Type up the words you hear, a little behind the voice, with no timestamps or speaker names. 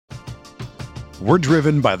We're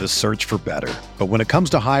driven by the search for better. But when it comes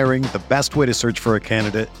to hiring, the best way to search for a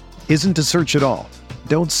candidate isn't to search at all.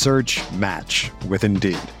 Don't search, match with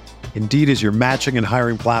Indeed. Indeed is your matching and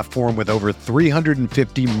hiring platform with over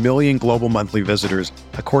 350 million global monthly visitors,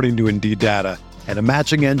 according to Indeed data, and a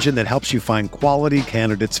matching engine that helps you find quality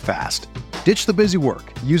candidates fast. Ditch the busy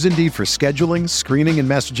work. Use Indeed for scheduling, screening, and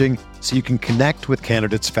messaging so you can connect with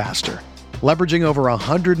candidates faster. Leveraging over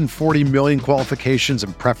 140 million qualifications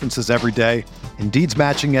and preferences every day, Indeed's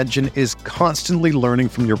matching engine is constantly learning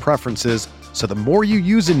from your preferences, so the more you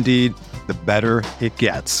use Indeed, the better it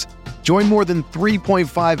gets. Join more than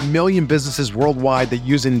 3.5 million businesses worldwide that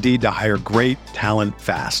use Indeed to hire great talent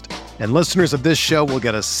fast. And listeners of this show will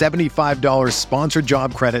get a $75 sponsored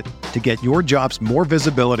job credit to get your jobs more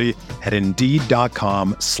visibility at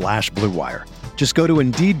Indeed.com/Blue Wire. Just go to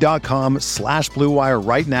Indeed.com/Blue Wire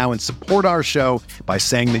right now and support our show by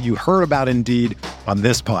saying that you heard about Indeed on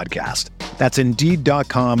this podcast. That's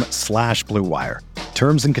Indeed.com/Blue Wire.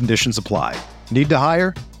 Terms and conditions apply. Need to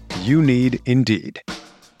hire? You need Indeed.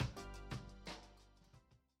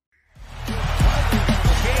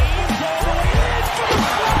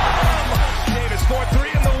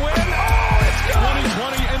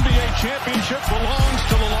 Championship belongs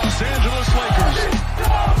to the Los Angeles Lakers.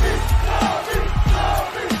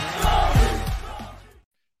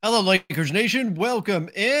 Hello, Lakers Nation. Welcome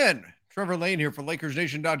in. Trevor Lane here for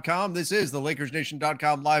LakersNation.com. This is the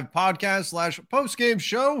LakersNation.com live podcast / post-game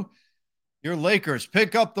show. Your Lakers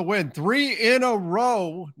pick up the win 3 in a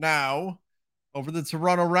row now over the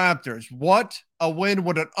Toronto Raptors. What a win.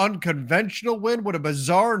 What an unconventional win. What a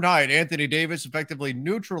bizarre night. Anthony Davis effectively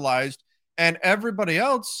neutralized, and everybody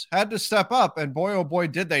else had to step up. And boy, oh boy,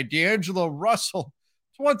 did they. D'Angelo Russell,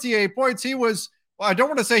 28 points. He was, well, I don't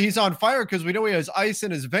want to say he's on fire because we know he has ice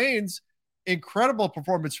in his veins. Incredible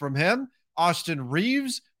performance from him. Austin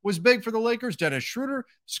Reeves was big for the Lakers. Dennis Schroeder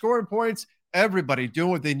scoring points. Everybody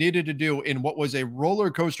doing what they needed to do in what was a roller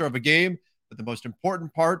coaster of a game. But the most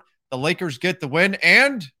important part, the Lakers get the win.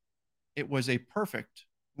 And it was a perfect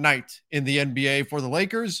night in the NBA for the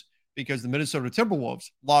Lakers, because the Minnesota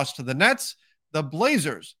Timberwolves lost to the Nets, the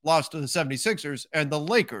Blazers lost to the 76ers, and the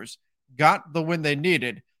Lakers got the win they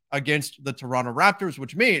needed against the Toronto Raptors,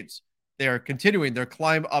 which means they are continuing their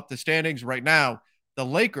climb up the standings right now. The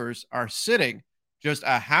Lakers are sitting just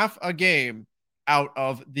a half a game out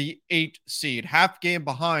of the 8th seed, half game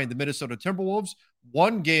behind the Minnesota Timberwolves,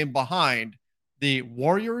 1 game behind the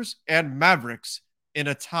Warriors and Mavericks in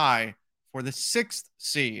a tie for the 6th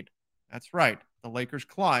seed. That's right. The Lakers'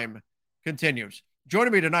 climb continues.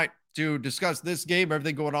 Joining me tonight to discuss this game,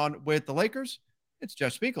 everything going on with the Lakers, it's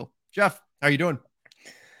Jeff Spiegel. Jeff, how you doing?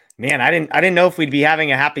 Man, I didn't know if we'd be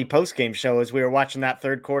having a happy post-game show as we were watching that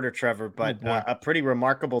third quarter, Trevor, but a pretty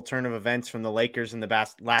remarkable turn of events from the Lakers in the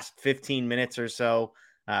last 15 minutes or so.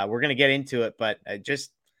 We're going to get into it, but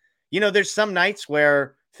just, there's some nights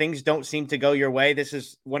where things don't seem to go your way. This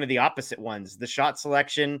is one of the opposite ones. The shot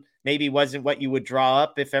selection maybe wasn't what you would draw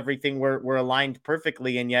up if everything were aligned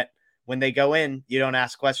perfectly, and yet when they go in, you don't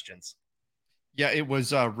ask questions. Yeah, it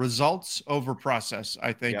was results over process,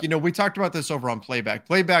 I think. Yep. We talked about this over on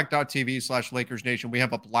playback.tv/Lakers Nation. We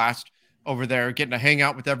have a blast over there, getting to hang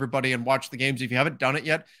out with everybody and watch the games. If you haven't done it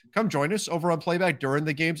yet, come join us over on Playback during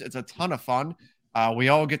the games. It's a ton of fun. We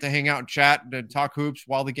all get to hang out and chat and talk hoops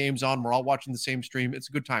while the game's on. We're all watching the same stream. It's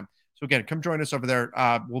a good time. So again, come join us over there.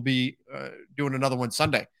 We'll be doing another one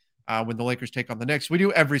Sunday when the Lakers take on the Knicks. We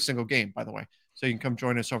do every single game, by the way. So you can come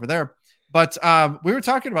join us over there. But we were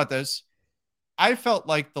talking about this. I felt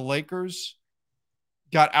like the Lakers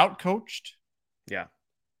got outcoached. Yeah.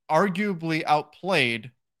 Arguably outplayed,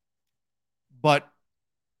 but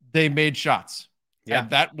they made shots. Yeah. And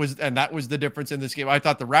that was the difference in this game. I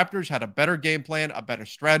thought the Raptors had a better game plan, a better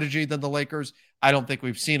strategy than the Lakers. I don't think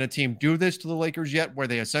we've seen a team do this to the Lakers yet, where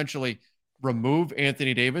they essentially remove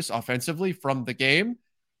Anthony Davis offensively from the game.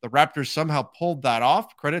 The Raptors somehow pulled that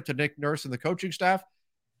off. Credit to Nick Nurse and the coaching staff.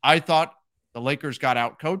 I thought the Lakers got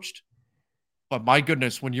outcoached, but my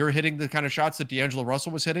goodness, when you're hitting the kind of shots that D'Angelo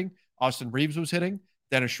Russell was hitting, Austin Reeves was hitting,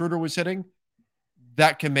 Dennis Schroeder was hitting,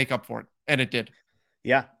 that can make up for it. And it did.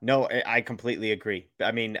 Yeah, no, I completely agree.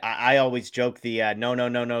 I mean, I always joke the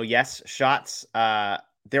no, yes shots. There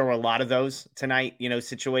were a lot of those tonight,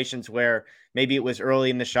 situations where maybe it was early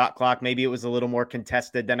in the shot clock. Maybe it was a little more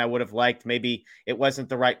contested than I would have liked. Maybe it wasn't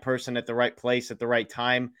the right person at the right place at the right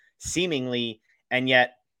time, seemingly. And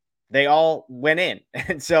yet they all went in.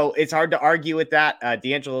 And so it's hard to argue with that.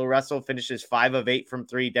 D'Angelo Russell finishes 5 of 8 from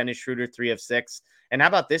 3. Dennis Schroeder, 3 of 6. And how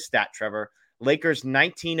about this stat, Trevor? Lakers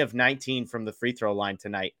 19 of 19 from the free throw line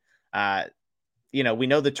tonight. We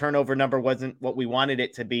know the turnover number wasn't what we wanted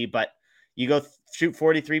it to be, but You go shoot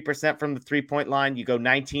 43% from the 3-point line. You go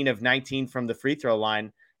 19 of 19 from the free throw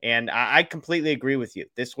line. And I completely agree with you.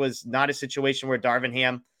 This was not a situation where Darvin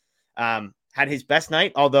Ham had his best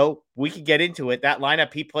night, although we could get into it. That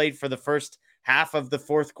lineup he played for the first half of the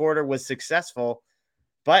fourth quarter was successful.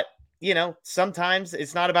 But, sometimes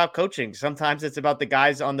it's not about coaching. Sometimes it's about the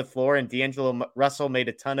guys on the floor, and D'Angelo Russell made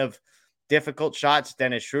a ton of difficult shots.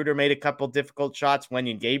 Dennis Schroeder made a couple difficult shots.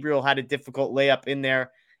 Wenyen Gabriel had a difficult layup in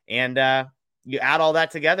there. And you add all that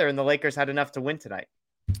together, and the Lakers had enough to win tonight.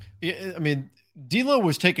 Yeah, I mean, D'Lo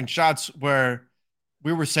was taking shots where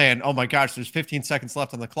we were saying, oh my gosh, there's 15 seconds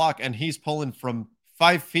left on the clock, and he's pulling from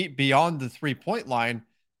 5 feet beyond the 3-point line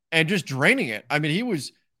and just draining it. I mean, he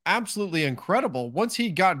was absolutely incredible. Once he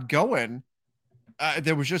got going,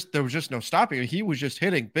 there was just no stopping. He was just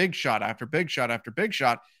hitting big shot after big shot after big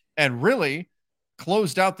shot, and really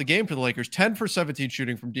closed out the game for the Lakers. 10 for 17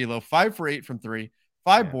 shooting from D'Lo, 5 for 8 from 3,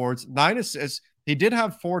 5 boards, 9 assists. He did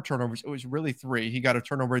have 4 turnovers. It was really 3. He got a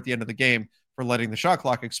turnover at the end of the game for letting the shot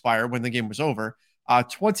clock expire when the game was over.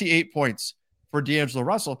 28 points for D'Angelo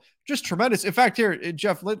Russell. Just tremendous. In fact, here,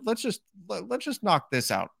 Jeff, let's just knock this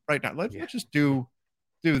out right now. Let's just do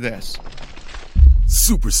this.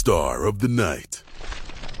 Superstar of the night.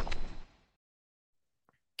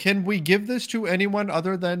 Can we give this to anyone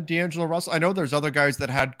other than D'Angelo Russell? I know there's other guys that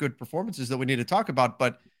had good performances that we need to talk about,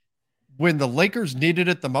 but when the Lakers needed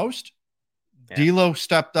it the most, D'Lo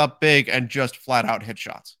stepped up big and just flat out hit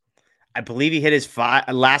shots. I believe he hit his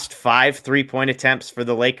last 5 3-point attempts for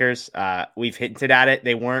the Lakers. We've hinted at it.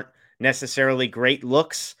 They weren't necessarily great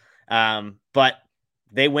looks, but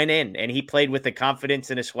they went in, and he played with the confidence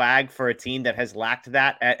and a swag for a team that has lacked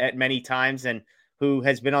that at many times and who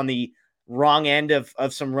has been on the wrong end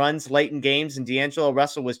of some runs late in games, and D'Angelo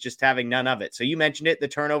Russell was just having none of it. So you mentioned it. The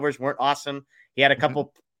turnovers weren't awesome. He had a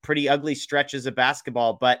couple pretty ugly stretches of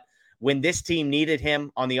basketball, but when this team needed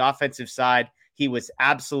him on the offensive side, he was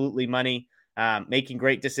absolutely money, making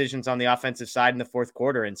great decisions on the offensive side in the fourth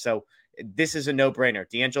quarter. And so this is a no-brainer.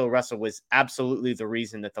 D'Angelo Russell was absolutely the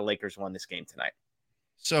reason that the Lakers won this game tonight.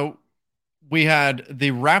 So we had the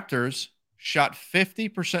Raptors shot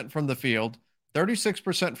 50% from the field,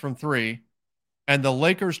 36% from 3, and the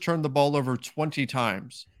Lakers turned the ball over 20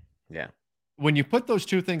 times. Yeah. When you put those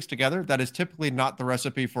two things together, that is typically not the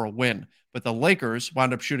recipe for a win. But the Lakers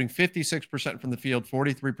wound up shooting 56% from the field,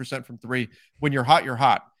 43% from 3. When you're hot, you're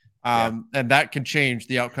hot. And that can change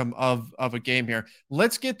the outcome of a game here.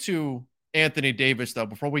 Let's get to Anthony Davis, though,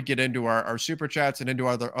 before we get into our super chats and into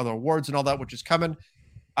other awards and all that, which is coming.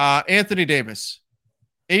 Anthony Davis.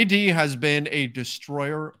 AD has been a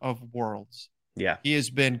destroyer of worlds. Yeah. He has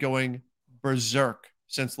been going berserk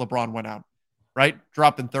since LeBron went out, right?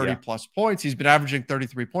 Dropping 30-plus points. He's been averaging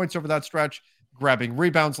 33 points over that stretch, grabbing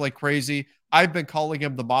rebounds like crazy. I've been calling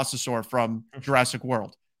him the Mosasaur from Jurassic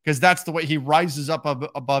World because that's the way he rises up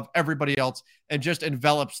above everybody else and just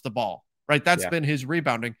envelops the ball, right? That's been his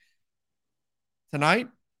rebounding. Tonight,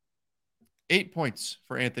 8 points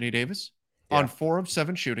for Anthony Davis on 4 of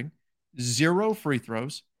 7 shooting, 0 free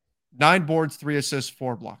throws, 9 boards, 3 assists,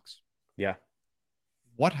 4 blocks. Yeah.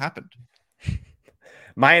 What happened?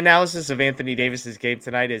 My analysis of Anthony Davis's game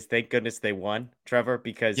tonight is thank goodness they won, Trevor,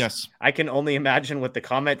 because I can only imagine what the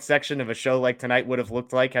comment section of a show like tonight would have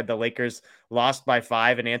looked like had the Lakers lost by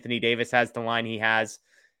 5 and Anthony Davis has the line he has.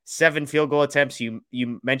 7 field goal attempts.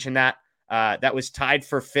 You mentioned that. That was tied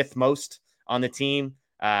for 5th most on the team.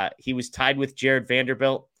 He was tied with Jared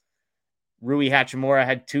Vanderbilt. Rui Hachimura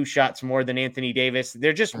had 2 shots more than Anthony Davis.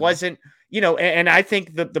 There just wasn't, and I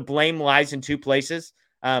think the blame lies in 2 places.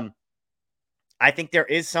 I think there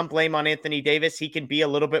is some blame on Anthony Davis. He can be a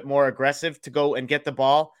little bit more aggressive to go and get the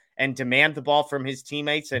ball and demand the ball from his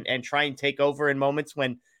teammates and try and take over in moments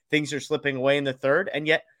when things are slipping away in the third. And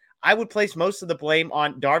yet I would place most of the blame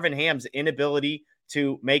on Darvin Ham's inability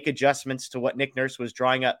to make adjustments to what Nick Nurse was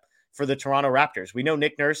drawing up for the Toronto Raptors. We know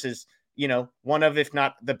Nick Nurse is, one of, if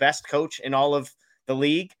not the best coach in all of the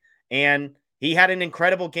league. And he had an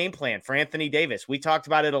incredible game plan for Anthony Davis. We talked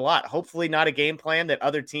about it a lot. Hopefully not a game plan that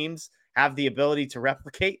other teams have the ability to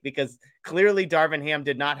replicate, because clearly Darvin Ham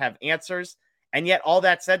did not have answers. And yet all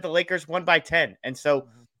that said, the Lakers won by 10. And so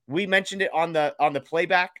we mentioned it on the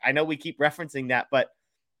playback. I know we keep referencing that, but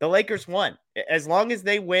the Lakers won. As long as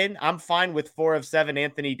they win, I'm fine with 4 of 7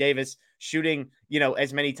 Anthony Davis shooting,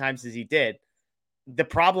 as many times as he did. The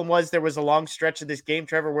problem was there was a long stretch of this game,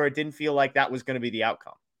 Trevor, where it didn't feel like that was going to be the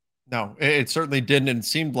outcome. No, it certainly didn't. And it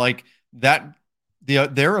seemed like that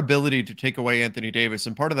their ability to take away Anthony Davis,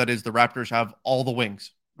 and part of that is the Raptors have all the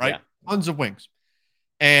wings, right? Tons of wings.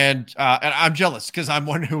 And I'm jealous because I'm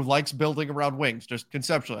one who likes building around wings, just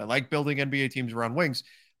conceptually. I like building NBA teams around wings.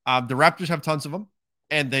 The Raptors have tons of them,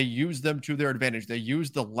 and they use them to their advantage. They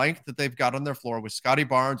use the length that they've got on their floor with Scotty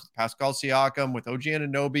Barnes, with Pascal Siakam, with OG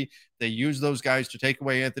Anunoby. They use those guys to take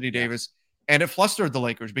away Anthony Davis. And it flustered the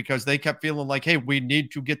Lakers because they kept feeling like, hey, we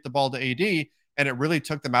need to get the ball to AD. And it really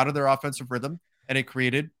took them out of their offensive rhythm, and it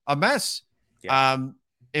created a mess.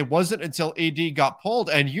 It wasn't until AD got pulled.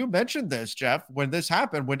 And you mentioned this, Jeff, when this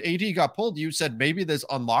happened, when AD got pulled, you said maybe this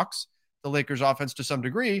unlocks the Lakers offense to some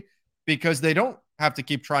degree because they don't have to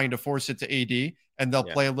keep trying to force it to AD and they'll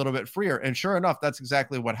play a little bit freer. And sure enough, that's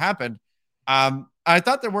exactly what happened. I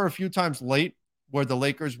thought there were a few times late where the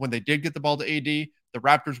Lakers, when they did get the ball to AD, the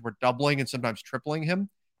Raptors were doubling and sometimes tripling him.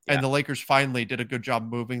 Yeah. And the Lakers finally did a good job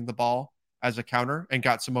moving the ball as a counter and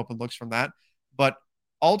got some open looks from that. But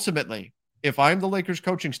ultimately, if I'm the Lakers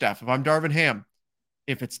coaching staff, if I'm Darvin Ham,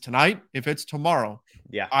 if it's tonight, if it's tomorrow,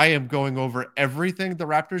 I am going over everything the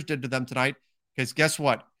Raptors did to them tonight. Because guess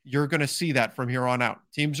what? You're going to see that from here on out.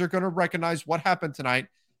 Teams are going to recognize what happened tonight,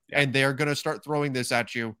 and they're going to start throwing this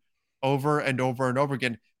at you over and over and over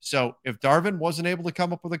again. So if Darvin wasn't able to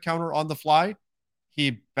come up with a counter on the fly,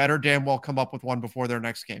 he better damn well come up with one before their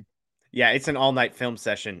next game. Yeah, it's an all-night film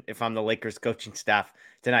session if I'm the Lakers coaching staff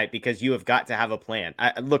tonight, because you have got to have a plan.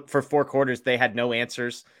 Look, for 4 quarters, they had no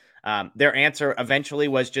answers. Their answer eventually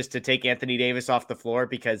was just to take Anthony Davis off the floor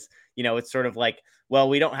because, it's sort of like, well,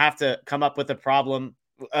 we don't have to come up with a problem,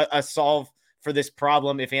 a solve for this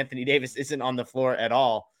problem if Anthony Davis isn't on the floor at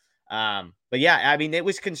all. But yeah, I mean, it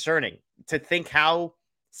was concerning to think how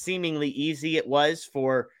seemingly easy it was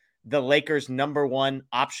for the Lakers' number one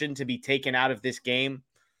option to be taken out of this game.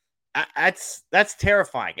 That's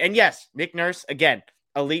terrifying. And yes, Nick Nurse, again,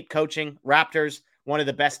 elite coaching. Raptors, one of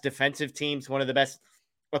the best defensive teams, one of the best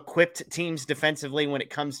equipped teams defensively when it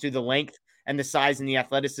comes to the length and the size and the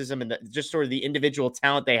athleticism and just sort of the individual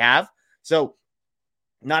talent they have. So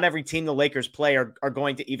not every team the Lakers play are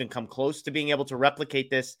going to even come close to being able to replicate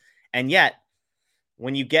this. And yet,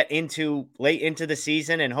 when you get into late into the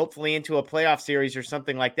season and hopefully into a playoff series or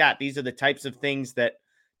something like that, these are the types of things that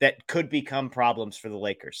could become problems for the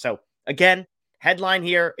Lakers. So again, headline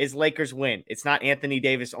here is Lakers win. It's not Anthony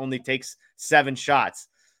Davis only takes 7 shots.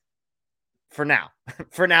 For now,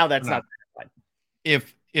 that's not the headline.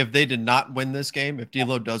 If they did not win this game, if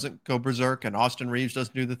D'Lo doesn't go berserk and Austin Reeves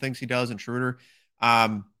doesn't do the things he does and Schroeder,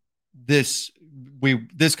 this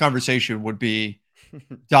conversation would be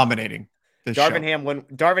dominating. Darvin Ham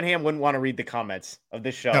wouldn't want to read the comments of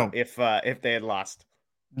this show if they had lost.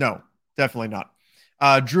 No, definitely not.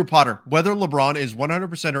 Drew Potter, whether LeBron is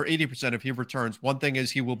 100% or 80% if he returns, one thing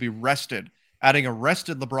is he will be rested. Adding a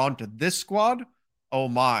rested LeBron to this squad, oh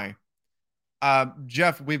my.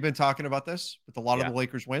 Jeff, we've been talking about this with a lot of the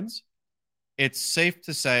Lakers wins. It's safe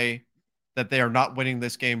to say that they are not winning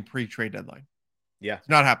this game pre-trade deadline. Yeah. It's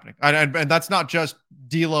not happening. And that's not just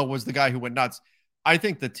D'Lo was the guy who went nuts. I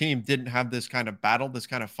think the team didn't have this kind of battle, this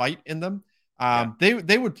kind of fight in them.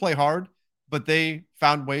 They would play hard, but they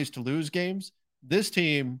found ways to lose games. This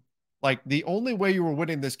team, like, the only way you were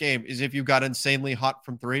winning this game is if you got insanely hot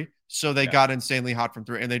from 3. So they got insanely hot from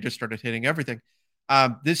 3 and they just started hitting everything.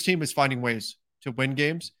 This team is finding ways to win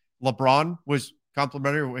games. LeBron was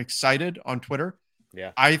complimentary, excited on Twitter.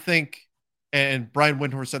 Yeah. I think, and Brian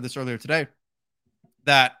Windhorst said this earlier today,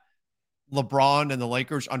 that LeBron and the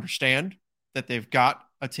Lakers understand that they've got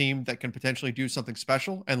a team that can potentially do something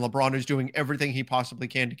special, and LeBron is doing everything he possibly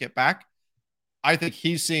can to get back. I think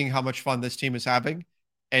he's seeing how much fun this team is having,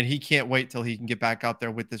 and he can't wait till he can get back out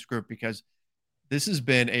there with this group, because this has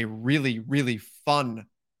been a really, really fun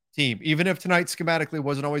team. Even if tonight schematically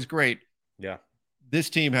wasn't always great, this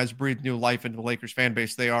team has breathed new life into the Lakers fan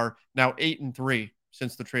base. They are now 8-3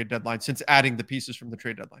 since the trade deadline, since adding the pieces from the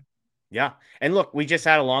trade deadline. Yeah. And look, we just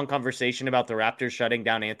had a long conversation about the Raptors shutting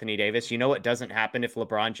down Anthony Davis. You know what doesn't happen if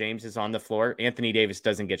LeBron James is on the floor? Anthony Davis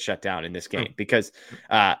doesn't get shut down in this game because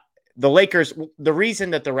the Lakers, the reason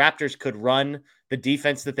that the Raptors could run the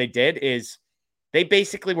defense that they did is they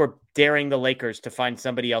basically were daring the Lakers to find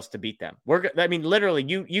somebody else to beat them. Literally,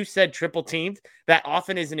 you said triple teamed. That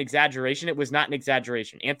often is an exaggeration. It was not an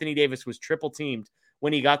exaggeration. Anthony Davis was triple teamed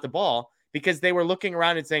when he got the ball because they were looking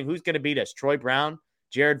around and saying, who's going to beat us? Troy Brown,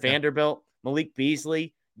 Jared Vanderbilt, Malik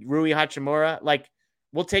Beasley, Rui Hachimura. Like,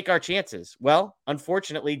 we'll take our chances. Well,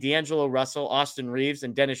 unfortunately, D'Angelo Russell, Austin Reeves,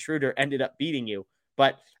 and Dennis Schroeder ended up beating you.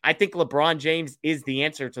 But I think LeBron James is the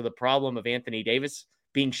answer to the problem of Anthony Davis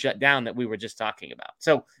being shut down that we were just talking about.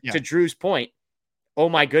 So to Drew's point, oh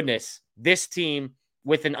my goodness, this team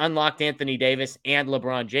with an unlocked Anthony Davis and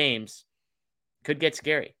LeBron James could get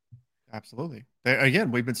scary. Absolutely.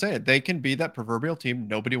 Again, we've been saying they can be that proverbial team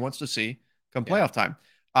nobody wants to see come playoff time.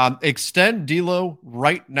 Extend D'Lo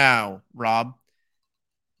right now, Rob.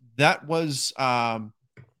 that was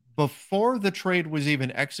before the trade was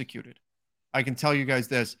even executed. I can tell you guys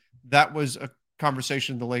this. That was a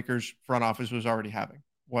conversation the Lakers front office was already having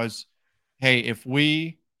was, hey, if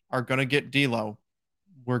we are going to get D'Lo,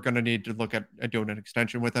 we're going to need to look at doing an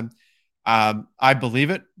extension with him. I believe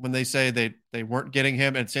it when they say they weren't getting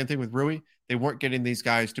him. And same thing with Rui. They weren't getting these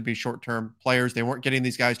guys to be short-term players. They weren't getting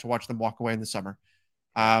these guys to watch them walk away in the summer.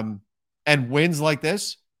 And wins like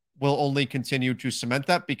this will only continue to cement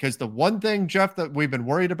that, because the one thing, Jeff, that we've been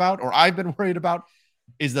worried about, or I've been worried about,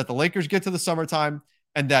 is that the Lakers get to the summertime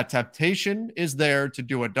and that temptation is there to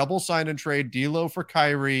do a double sign and trade D'Lo for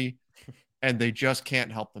Kyrie, and they just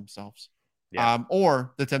can't help themselves. Yeah.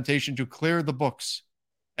 Or the temptation to clear the books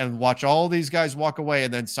and watch all these guys walk away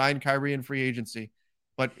and then sign Kyrie in free agency.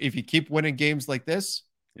 But if you keep winning games like this,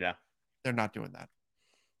 yeah, they're not doing that.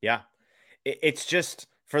 Yeah. It's just,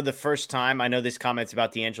 for the first time, I know this comment's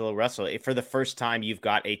about D'Angelo Russell. For the first time, you've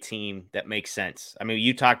got a team that makes sense. I mean,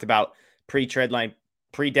 you talked about pre-deadline,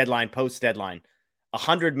 post-deadline.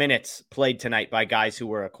 100 minutes played tonight by guys who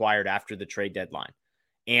were acquired after the trade deadline.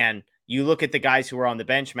 And you look at the guys who were on the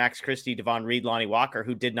bench, Max Christie, Devon Reed, Lonnie Walker,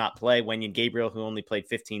 who did not play, Wenyen Gabriel, who only played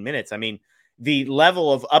 15 minutes. I mean, the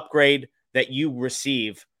level of upgrade that you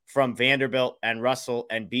receive from Vanderbilt and Russell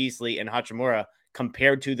and Beasley and Hachimura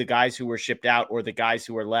compared to the guys who were shipped out or the guys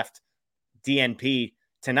who were left DNP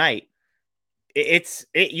tonight,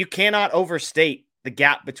 you cannot overstate the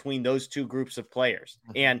gap between those two groups of players.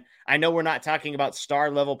 Mm-hmm. And I know we're not talking about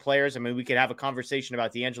star level players. I mean, we could have a conversation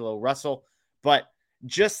about D'Angelo Russell, but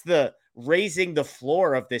just the raising the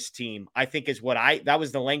floor of this team, I think is that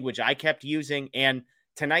was the language I kept using. And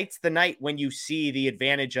tonight's the night when you see the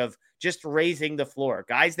advantage of just raising the floor,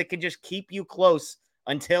 guys that can just keep you close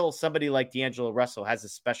until somebody like D'Angelo Russell has a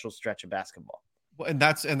special stretch of basketball. Well, and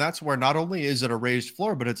that's where not only is it a raised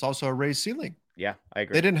floor, but it's also a raised ceiling. Yeah, I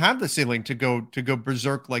agree. They didn't have the ceiling to go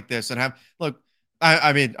berserk like this and have, look,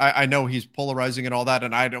 I mean, I know he's polarizing and all that,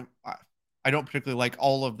 and I don't particularly like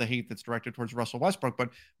all of the hate that's directed towards Russell Westbrook, but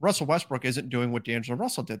Russell Westbrook isn't doing what D'Angelo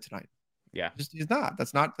Russell did tonight. Yeah, he's not.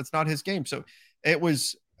 That's not his game. So it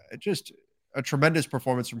was just a tremendous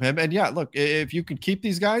performance from him. And yeah, look, if you can keep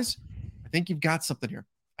these guys, I think you've got something here.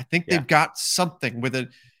 I think they've got something with it.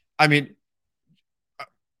 I mean,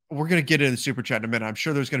 we're going to get into the super chat in a minute. I'm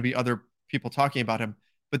sure there's going to be other people talking about him,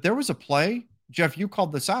 but there was a play, Jeff, you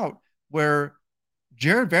called this out, where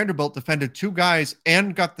Jared Vanderbilt defended two guys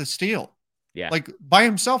and got the steal. Yeah. Like by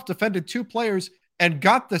himself defended two players and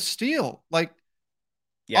got the steal. Like,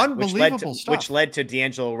 yeah, unbelievable stuff. Which led to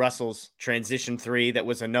D'Angelo Russell's transition three that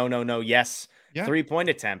was a no, yes 3-point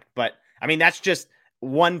attempt. But I mean, that's just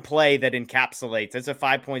one play that encapsulates. It's a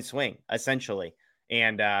 5-point swing, essentially.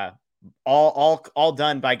 And all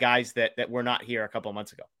done by guys that were not here a couple of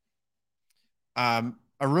months ago.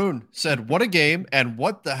 Arun said, what a game, and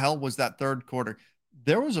what the hell was that third quarter?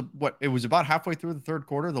 There was it was about halfway through the third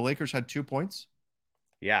quarter. The Lakers had 2 points.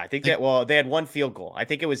 Yeah, I think they had one field goal. I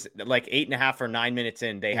think it was like 8.5 or 9 minutes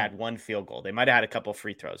in. They had one field goal. They might have had a couple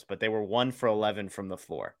free throws, but they were 1 for 11 from the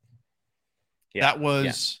floor. Yeah, that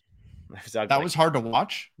was hard to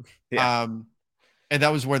watch. Yeah. And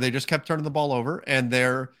that was where they just kept turning the ball over, and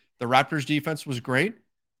the Raptors defense was great.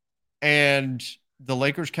 And the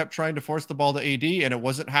Lakers kept trying to force the ball to AD, and it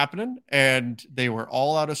wasn't happening. And they were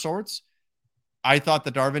all out of sorts. I thought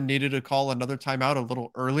that Darvin needed to call another timeout a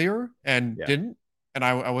little earlier and didn't. And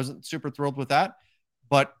I wasn't super thrilled with that.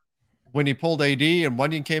 But when he pulled AD and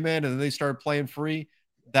Wenyen came in and then they started playing free,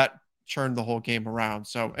 that turned the whole game around.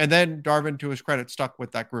 So, and then Darvin, to his credit, stuck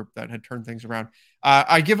with that group that had turned things around.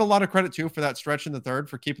 I give a lot of credit too for that stretch in the third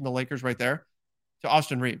for keeping the Lakers right there to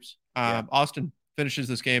Austin Reeves. Austin finishes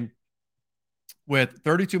this game with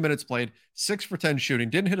 32 minutes played, 6 for 10 shooting,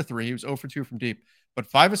 didn't hit a three. He was 0 for 2 from deep, but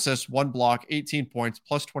 5 assists, 1 block, 18 points,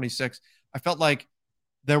 plus 26. I felt like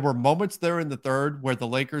there were moments there in the third where the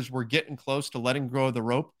Lakers were getting close to letting go of the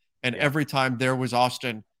rope. And every time there was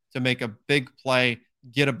Austin to make a big play,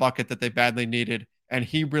 get a bucket that they badly needed. And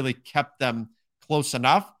he really kept them close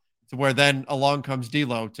enough to where then along comes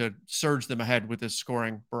D'Lo to surge them ahead with his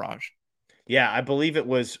scoring barrage. Yeah, I believe it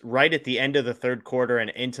was right at the end of the third quarter and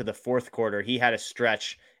into the fourth quarter. He had a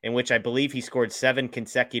stretch in which I believe he scored 7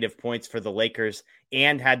 consecutive points for the Lakers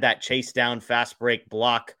and had that chase down fast break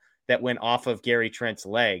block that went off of Gary Trent's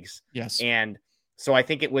legs. Yes. And so I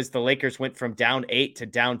think it was the Lakers went from down 8 to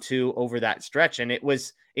down 2 over that stretch. And it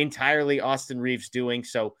was entirely Austin Reeves doing.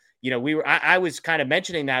 So, I was kind of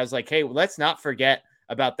mentioning that. I was like, hey, let's not forget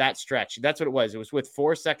about that stretch. That's what it was. It was with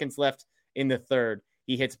 4 seconds left in the third.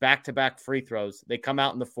 He hits back-to-back free throws. They come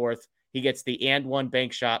out in the fourth. He gets the one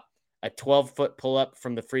bank shot, a 12-foot pull-up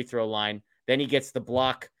from the free throw line. Then he gets the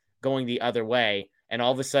block going the other way. And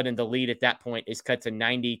all of a sudden, the lead at that point is cut to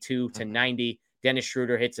 92 to 90. Dennis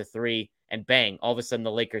Schroeder hits a three, and bang, all of a sudden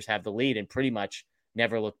the Lakers have the lead and pretty much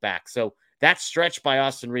never look back. So that stretch by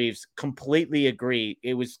Austin Reeves, completely agree.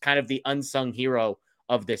 It was kind of the unsung hero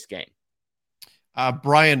of this game.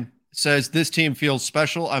 Brian says, this team feels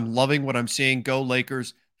special. I'm loving what I'm seeing. Go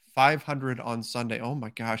Lakers. 500 on Sunday. Oh my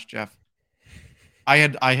gosh, Jeff. I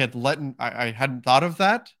hadn't thought of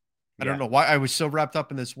that. I don't know why I was so wrapped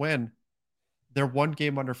up in this win. They're one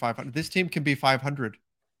game under 500. This team can be 500.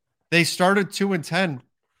 They started 2-10.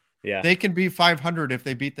 Yeah. They can be 500 if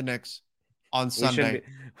they beat the Knicks on Sunday.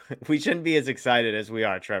 We shouldn't be as excited as we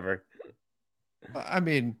are, Trevor. I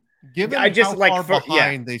mean, given how far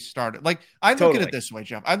behind they started. Like, I look at it this way,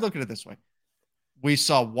 Jeff. I look at it this way. We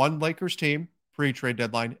saw one Lakers team pre-trade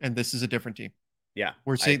deadline, and this is a different team. Yeah.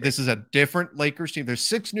 We're seeing this is a different Lakers team. There's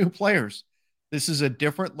 6 new players. This is a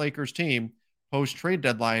different Lakers team post-trade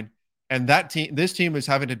deadline. And this team is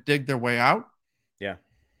having to dig their way out. Yeah.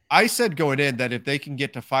 I said going in that if they can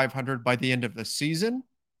get to 500 by the end of the season,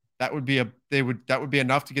 that would be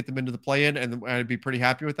enough to get them into the play-in, and I'd be pretty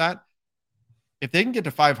happy with that. If they can get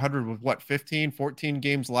to 500 with 15, 14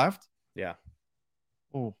 games left. Yeah.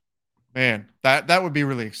 Oh, man, that would be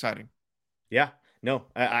really exciting. Yeah. No,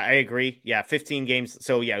 I agree. Yeah, 15 games.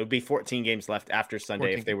 So yeah, it would be 14 games left after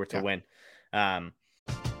Sunday if they were to win.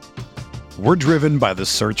 We're driven by the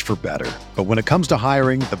search for better. But when it comes to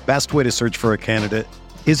hiring, the best way to search for a candidate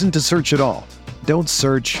isn't to search at all. Don't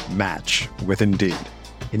search, match with Indeed.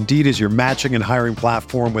 Indeed is your matching and hiring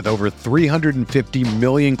platform with over 350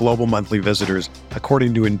 million global monthly visitors,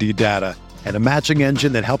 according to Indeed data, and a matching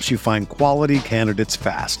engine that helps you find quality candidates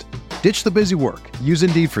fast. Ditch the busy work. Use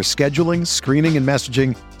Indeed for scheduling, screening, and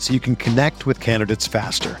messaging so you can connect with candidates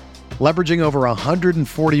faster. Leveraging over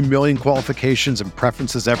 140 million qualifications and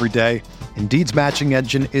preferences every day, Indeed's matching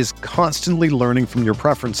engine is constantly learning from your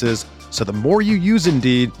preferences, so the more you use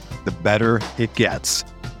Indeed, the better it gets.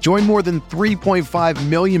 Join more than 3.5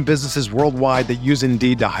 million businesses worldwide that use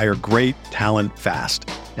Indeed to hire great talent fast.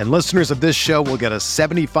 And listeners of this show will get a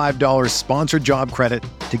 $75 sponsored job credit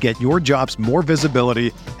to get your jobs more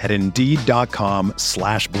visibility at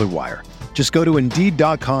Indeed.com/Blue Wire. Just go to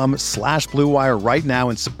Indeed.com/Blue Wire right now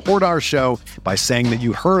and support our show by saying that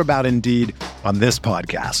you heard about Indeed on this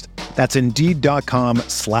podcast. That's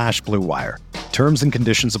Indeed.com/Blue Wire. Terms and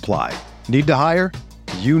conditions apply. Need to hire?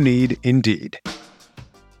 You need Indeed.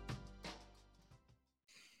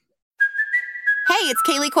 Hey, it's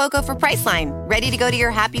Kaylee Cuoco for Priceline. Ready to go to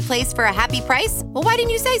your happy place for a happy price? Well, why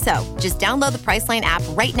didn't you say so? Just download the Priceline app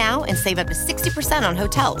right now and save up to 60% on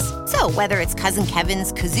hotels. So whether it's Cousin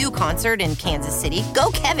Kevin's Kazoo Concert in Kansas City,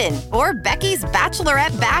 go Kevin, or Becky's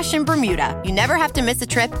Bachelorette Bash in Bermuda, you never have to miss a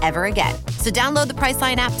trip ever again. So download the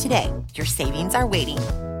Priceline app today. Your savings are waiting.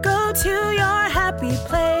 Go to your happy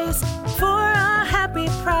place for a happy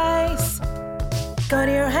price. Go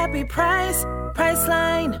to your happy price,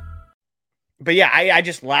 Priceline. But yeah, I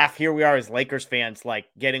just laugh. Here we are as Lakers fans, like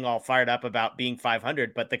getting all fired up about being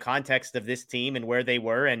 500, but the context of this team and where they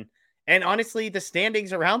were and honestly, the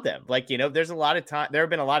standings around them, like, you know, there's a lot of time. There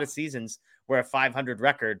have been a lot of seasons where a 500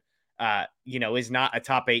 record, is not a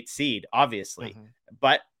top 8 seed, obviously,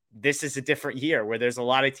 but this is a different year where there's a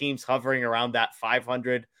lot of teams hovering around that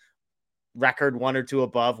 500 record, 1 or 2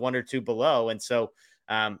 above, 1 or 2 below. And so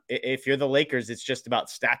if you're the Lakers, it's just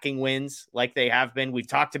about stacking wins like they have been. We've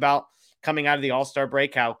talked about coming out of the All-Star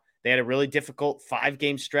break, how they had a really difficult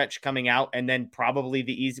 5-game stretch coming out, and then probably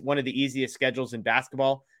one of the easiest schedules in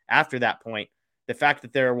basketball after that point. The fact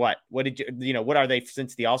that they're what are they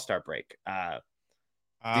since the All-Star break?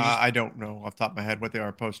 I don't know off the top of my head what they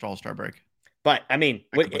are post All-Star break. But I mean,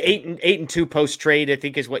 8-2 post trade, I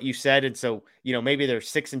think is what you said. And so, maybe they're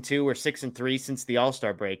 6-2 or 6-3 since the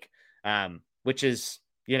All-Star break, which is,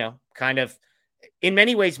 kind of, in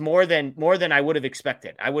many ways more than I would have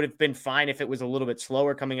expected. I would have been fine if it was a little bit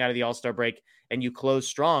slower coming out of the All-Star break and you close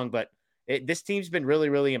strong, but this team's been really,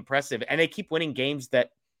 really impressive, and they keep winning games that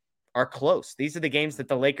are close. These are the games that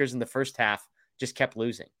the Lakers in the first half just kept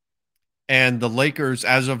losing. And the Lakers,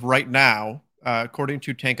 as of right now, according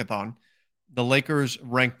to Tankathon, the Lakers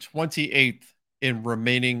ranked 28th in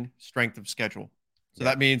remaining strength of schedule. So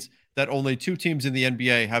that means that only 2 teams in the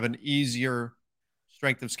NBA have an easier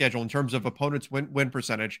strength of schedule in terms of opponents' win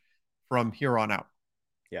percentage from here on out.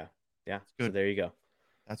 Yeah. Good. So there you go.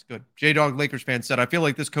 That's good. J-Dog Lakers fan said, I feel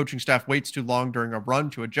like this coaching staff waits too long during a run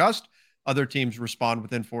to adjust. Other teams respond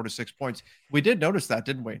within 4 to 6 points. We did notice that,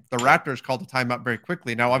 didn't we? The Raptors called a timeout very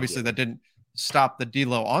quickly. Now, obviously, that didn't stop the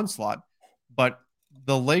D'Lo onslaught, but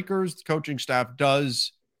the Lakers coaching staff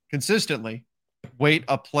does consistently wait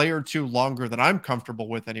a play or two longer than I'm comfortable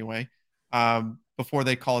with anyway, before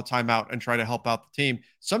they call a timeout and try to help out the team.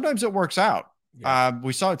 Sometimes it works out. Yeah.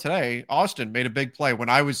 We saw it today. Austin made a big play when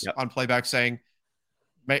I was Yep. on playback saying,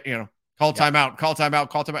 call Yep. timeout, call timeout,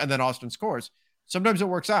 call timeout, and then Austin scores. Sometimes it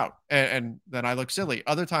works out, and then I look silly.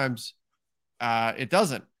 Other times, it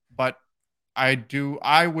doesn't. But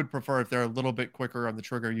I would prefer if they're a little bit quicker on the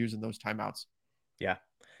trigger using those timeouts. Yeah.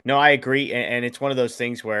 No, I agree. And it's one of those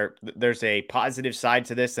things where there's a positive side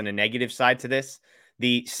to this and a negative side to this.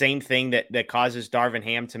 The same thing that causes Darvin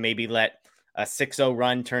Ham to maybe let a 6-0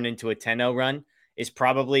 run turn into a 10-0 run is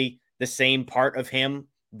probably the same part of him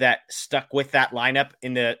that stuck with that lineup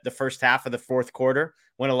in the first half of the fourth quarter,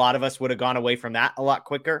 when a lot of us would have gone away from that a lot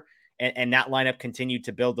quicker. And that lineup continued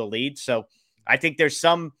to build the lead. So I think there's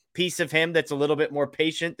some piece of him that's a little bit more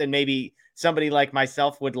patient than maybe somebody like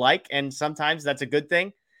myself would like. And sometimes that's a good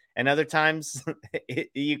thing. And other times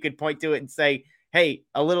you could point to it and say, hey,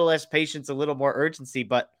 a little less patience, a little more urgency.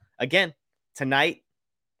 But again, tonight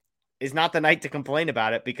is not the night to complain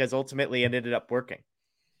about it, because ultimately it ended up working.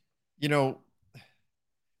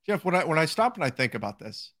 Jeff, when I stop and I think about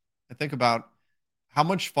this, I think about how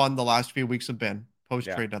much fun the last few weeks have been post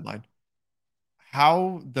trade deadline,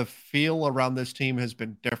 how the feel around this team has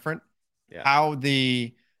been different, how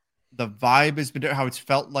the vibe has been, how it's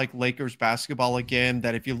felt like Lakers basketball again,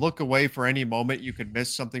 that if you look away for any moment, you could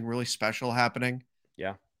miss something really special happening.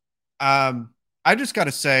 Yeah. I just got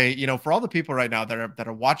to say, for all the people right now that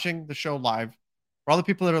are watching the show live, for all the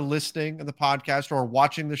people that are listening to the podcast or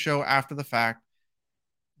watching the show after the fact,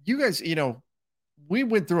 you guys, we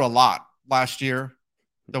went through a lot last year.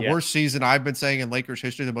 The worst season I've been saying in Lakers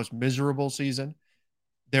history, the most miserable season.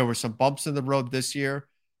 There were some bumps in the road this year.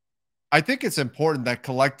 I think it's important that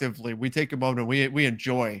collectively we take a moment and we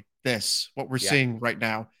enjoy this, what we're seeing right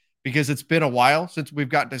now, because it's been a while since we've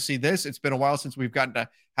gotten to see this. It's been a while since we've gotten to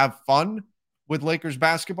have fun with Lakers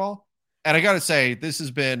basketball. And I got to say, this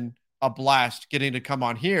has been a blast getting to come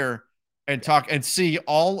on here and talk and see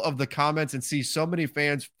all of the comments and see so many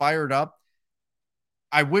fans fired up.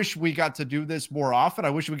 I wish we got to do this more often. I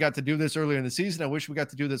wish we got to do this earlier in the season. I wish we got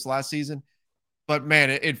to do this last season. But man,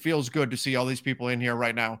 it feels good to see all these people in here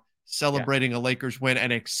right now celebrating a Lakers win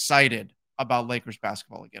and excited about Lakers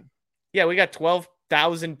basketball again. Yeah, we got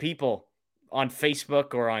 12,000 people on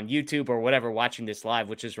Facebook or on YouTube or whatever watching this live,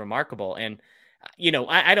 which is remarkable. And,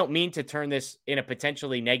 I don't mean to turn this in a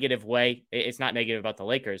potentially negative way. It's not negative about the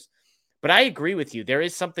Lakers, but I agree with you. There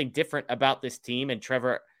is something different about this team. And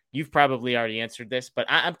Trevor, you've probably already answered this, but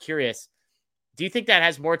I'm curious. Do you think that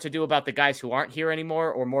has more to do about the guys who aren't here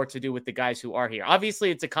anymore, or more to do with the guys who are here? Obviously,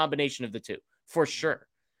 it's a combination of the two, for sure.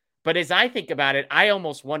 But as I think about it, I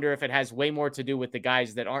almost wonder if it has way more to do with the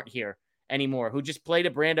guys that aren't here anymore, who just played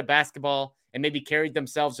a brand of basketball and maybe carried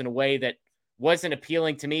themselves in a way that wasn't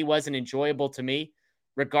appealing to me, wasn't enjoyable to me,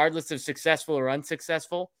 regardless of successful or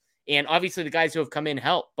unsuccessful. And obviously the guys who have come in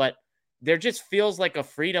help, but there just feels like a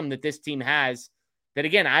freedom that this team has that,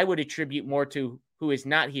 again, I would attribute more to who is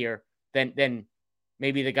not here than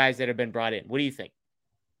maybe the guys that have been brought in. What do you think?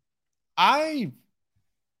 I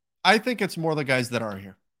think it's more the guys that are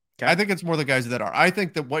here. Okay. I think it's more the guys that are. I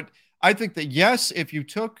think that yes, if you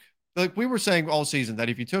took, like we were saying all season, that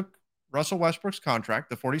if you took Russell Westbrook's contract,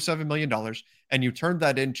 the $47 million, and you turned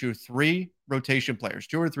that into 3 rotation players,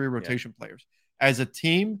 2 or 3 rotation players, as a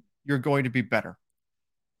team, you're going to be better.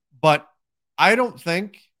 But I don't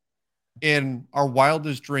think in our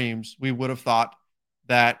wildest dreams we would have thought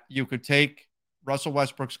that you could take Russell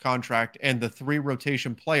Westbrook's contract and the 3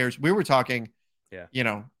 rotation players. We were talking,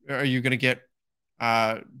 are you going to get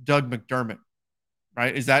Doug McDermott,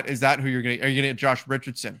 right? Is that who you're going to? Are you going to get Josh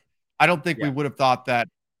Richardson? I don't think we would have thought that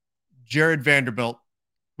Jared Vanderbilt,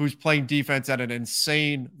 who's playing defense at an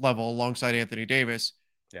insane level alongside Anthony Davis,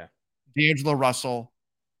 D'Angelo Russell,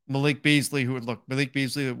 Malik Beasley, Malik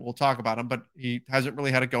Beasley, we'll talk about him, but he hasn't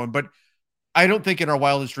really had it going. But I don't think in our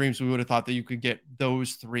wildest dreams we would have thought that you could get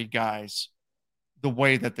those 3 guys the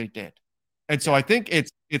way that they did. And so I think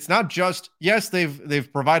it's not just, yes, they've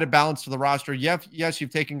provided balance to the roster. Yes, you've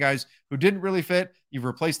taken guys who didn't really fit. You've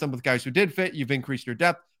replaced them with guys who did fit. You've increased your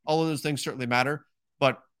depth. All of those things certainly matter.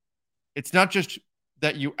 But it's not just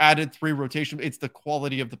that you added 3 rotation. It's the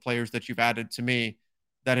quality of the players that you've added, to me,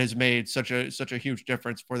 that has made such a huge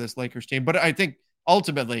difference for this Lakers team. But I think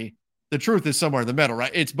ultimately the truth is somewhere in the middle,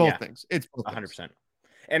 right? It's both things. It's both 100%. Things.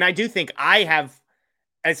 And I do think I have,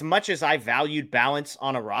 as much as I valued balance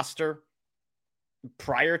on a roster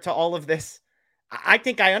prior to all of this, I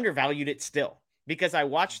think I undervalued it still, because I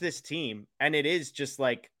watch this team and it is just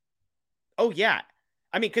like, oh yeah.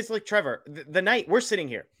 I mean, because like Trevor, the night we're sitting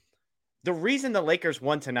here, the reason the Lakers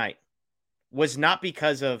won tonight was not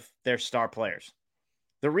because of their star players.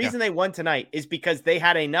 The reason they won tonight is because they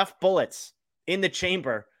had enough bullets in the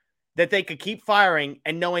chamber that they could keep firing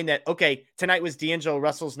and knowing that, okay, tonight was D'Angelo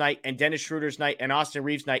Russell's night and Dennis Schroeder's night and Austin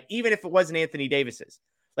Reeves' night, even if it wasn't Anthony Davis's.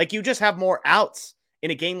 Like, you just have more outs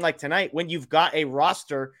in a game like tonight when you've got a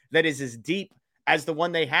roster that is as deep as the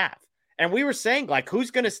one they have. And we were saying, like,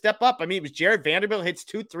 who's going to step up? I mean, it was Jared Vanderbilt hits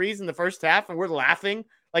 2 threes in the first half, and we're laughing.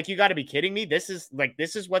 Like, you got to be kidding me. This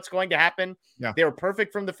is what's going to happen. Yeah. They were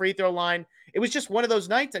perfect from the free throw line. It was just one of those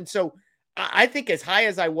nights. And so I think as high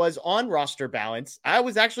as I was on roster balance, I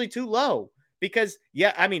was actually too low because,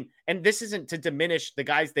 and this isn't to diminish the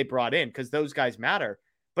guys they brought in because those guys matter,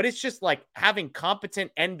 but it's just like having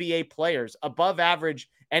competent NBA players, above average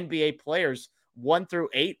NBA players, 1 through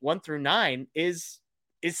 8, 1 through 9 is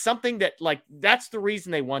something that, like, that's the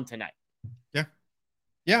reason they won tonight.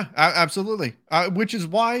 Yeah, absolutely. Which is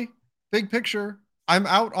why, big picture, I'm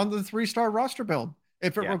out on the 3-star roster build.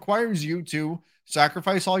 If it requires you to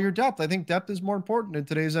sacrifice all your depth, I think depth is more important in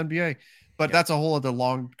today's NBA. But that's a whole other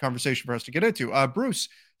long conversation for us to get into. Bruce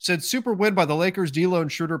said, super win by the Lakers. D'Lo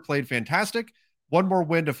and Schroeder played fantastic. One more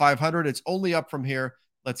win to 500. It's only up from here.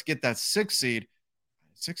 Let's get that 6th seed.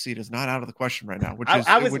 6th seed is not out of the question right now.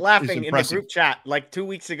 I was laughing in the group chat like 2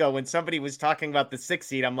 weeks ago when somebody was talking about the 6th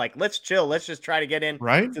seed. I'm like, let's chill. Let's just try to get in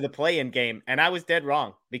to the play-in game. And I was dead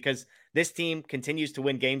wrong because this team continues to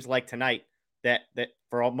win games like tonight that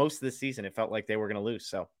for most of the season, it felt like they were going to lose.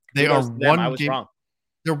 So they are wrong.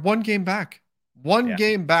 They're 1 game back. One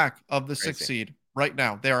game back of the 6th seed right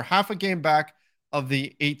now. They are half a game back of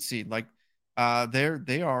the 8th seed. Like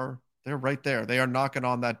they're right there. They are knocking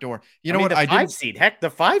on that door. You know what? The 5 seed. Heck, the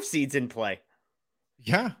 5 seed's in play.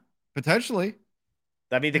 Yeah, potentially.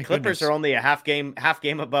 I mean, the Clippers are only a half game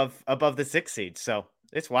above the 6th seed. So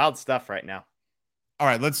it's wild stuff right now. All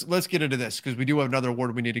right, let's get into this because we do have another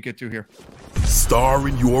award we need to get to here. Star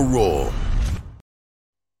in your role.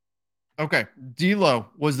 Okay, D'Lo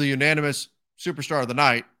was the unanimous superstar of the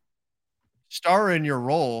night. Star in your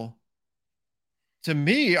role. To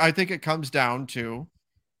me, I think it comes down to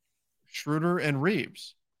Schroeder and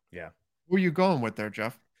Reeves. Yeah. Who are you going with there,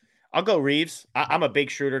 Jeff? I'll go Reeves. I'm a big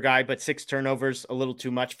Schroeder guy, but 6 turnovers, a little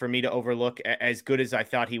too much for me to overlook. As good as I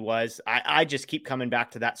thought he was, I just keep coming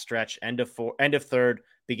back to that stretch, end of 3rd,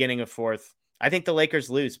 beginning of 4th. I think the Lakers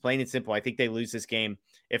lose, plain and simple. I think they lose this game,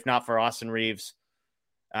 if not for Austin Reeves.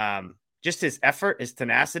 Just his effort, his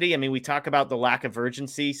tenacity. I mean, we talk about the lack of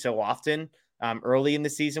urgency so often early in the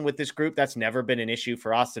season with this group. That's never been an issue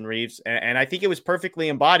for Austin Reeves. And I think it was perfectly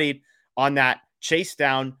embodied on that chase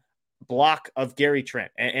down block of Gary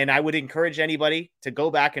Trent. And I would encourage anybody to go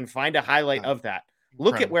back and find a highlight of that.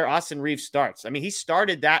 Look at where Austin Reeves starts. I mean, he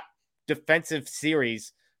started that defensive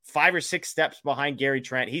series 5 or 6 steps behind Gary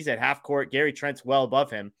Trent. He's at half court. Gary Trent's well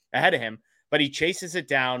ahead of him, but he chases it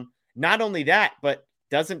down. Not only that, but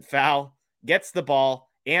doesn't foul, gets the ball,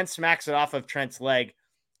 and smacks it off of Trent's leg.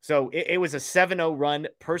 So it was a 7-0 run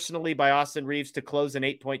personally by Austin Reeves to close an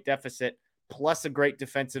 8-point deficit, plus a great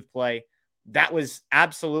defensive play. That was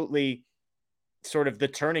absolutely sort of the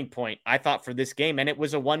turning point, I thought, for this game. And it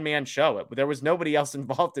was a one-man show. There was nobody else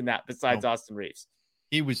involved in that besides Austin Reeves.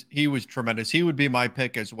 He was tremendous. He would be my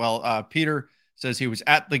pick as well. Peter says he was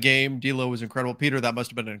at the game. D'Lo was incredible. Peter, that must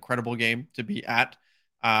have been an incredible game to be at.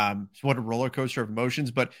 What a roller coaster of emotions.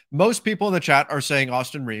 But most people in the chat are saying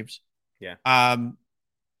Austin Reeves. Yeah.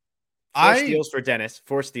 4 steals for Dennis.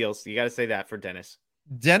 4 steals. You got to say that for Dennis.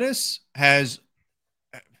 Dennis has...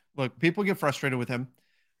 Look, people get frustrated with him.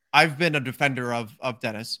 I've been a defender of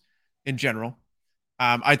Dennis in general.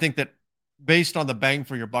 I think that based on the bang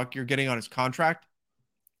for your buck you're getting on his contract,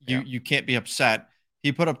 you can't be upset.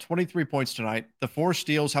 He put up 23 points tonight. The 4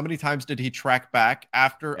 steals, how many times did he track back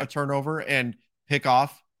after a turnover and pick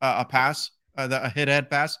off a pass, a hit-head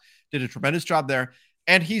pass? Did a tremendous job there.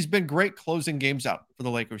 And he's been great closing games out for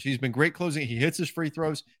the Lakers. He's been great closing. He hits his free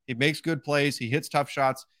throws. He makes good plays. He hits tough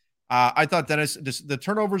shots. I thought Dennis, the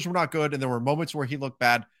turnovers were not good, and there were moments where he looked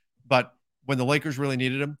bad. But when the Lakers really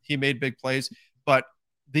needed him, he made big plays. But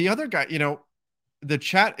the other guy, the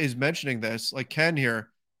chat is mentioning this, like Ken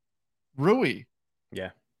here, Rui.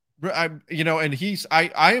 Yeah.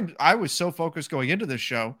 And I was so focused going into this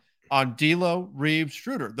show on D'Lo, Reeves,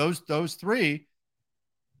 Schroeder, those 3.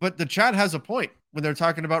 But the chat has a point when they're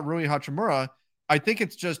talking about Rui Hachimura. I think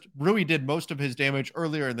it's just Rui did most of his damage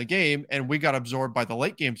earlier in the game, and we got absorbed by the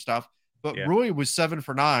late game stuff. But Rui was 7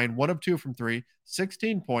 for 9, 1 of 2 from 3,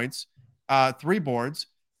 16 points, 3 boards.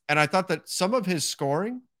 And I thought that some of his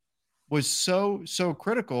scoring was so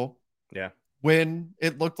critical. Yeah. When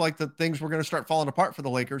it looked like that things were going to start falling apart for the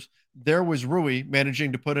Lakers, there was Rui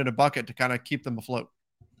managing to put in a bucket to kind of keep them afloat.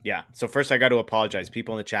 Yeah. So first I got to apologize.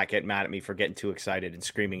 People in the chat get mad at me for getting too excited and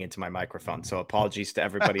screaming into my microphone. So apologies to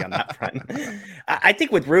everybody on that front. I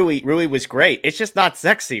think with Rui was great. It's just not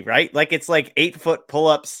sexy, right? Like it's like 8-foot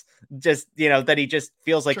pull-ups, just, that he just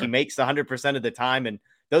feels like he makes 100% of the time. And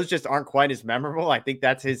those just aren't quite as memorable. I think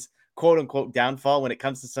that's his quote unquote downfall when it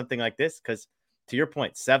comes to something like this. Cause to your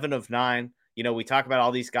point, 7 of 9, we talk about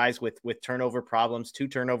all these guys with turnover problems, 2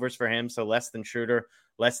 turnovers for him. So less than Schroeder,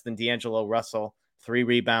 less than D'Angelo Russell. 3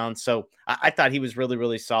 rebounds. So I thought he was really,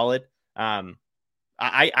 really solid. I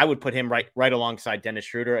would put him right alongside Dennis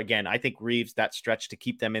Schroeder. Again, I think Reeves, that stretch to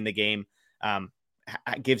keep them in the game,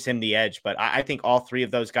 gives him the edge. But I think all 3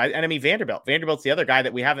 of those guys, and I mean, Vanderbilt's the other guy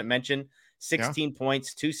that we haven't mentioned, 16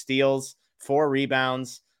 points, 2 steals, 4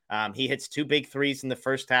 rebounds. He hits 2 big threes in the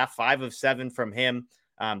first half, 5 of 7 from him.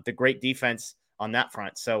 The great defense on that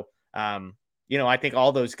front. So, I think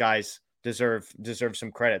all those guys deserve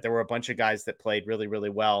some credit. There were a bunch of guys that played really,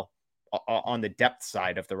 really well on the depth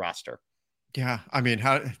side of the roster. Yeah. I mean,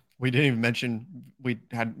 we had mentioned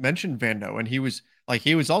Vando, and he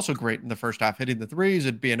was also great in the first half, hitting the threes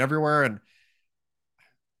and being everywhere.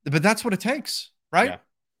 But that's what it takes, right? Yeah.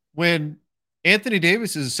 When Anthony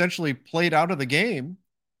Davis is essentially played out of the game,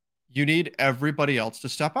 you need everybody else to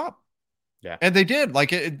step up. Yeah. And they did.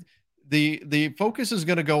 The focus is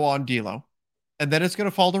going to go on D'Lo. And then it's going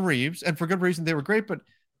to fall to Reeves, and for good reason. They were great, but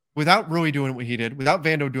without Rui doing what he did, without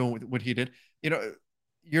Vando doing what he did,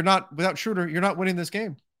 you're not, without Schroeder, you're not winning this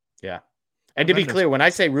game. Yeah. And to be clear, when I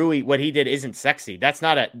say Rui, what he did isn't sexy. That's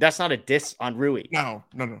not a diss on Rui. No.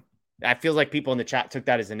 I feel like people in the chat took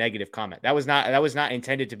that as a negative comment. That was not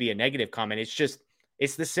intended to be a negative comment.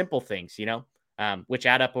 It's the simple things, which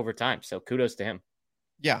add up over time. So kudos to him.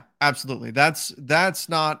 Yeah, absolutely. That's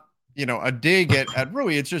not, a dig at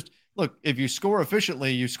Rui. It's just, look, if you score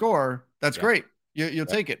efficiently, you score. That's great. You'll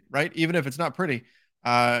take it, right? Even if it's not pretty,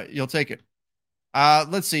 you'll take it.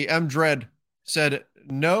 Let's see. M Dread said,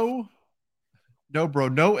 no, bro,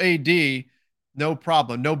 no AD, no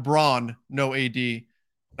problem. No Braun, no AD,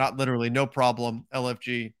 not literally, no problem.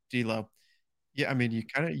 LFG, D'Lo. Yeah, I mean,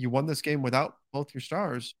 you won this game without both your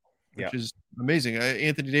stars, which is amazing.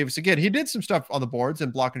 Anthony Davis, again, he did some stuff on the boards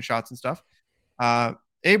and blocking shots and stuff.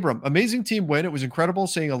 Abram, amazing team win. It was incredible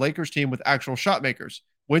seeing a Lakers team with actual shot makers.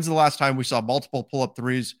 When's the last time we saw multiple pull-up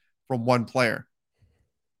threes from one player?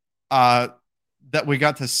 That we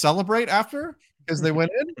got to celebrate after because they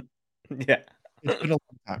went in? Yeah. It's been a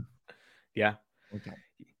long time. Yeah. Okay.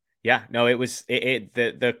 Yeah. No, it was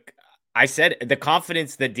I said the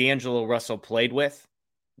confidence that D'Angelo Russell played with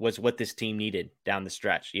was what this team needed down the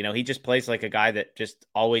stretch. He just plays like a guy that just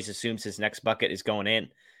always assumes his next bucket is going in.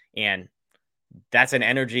 And that's an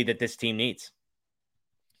energy that this team needs.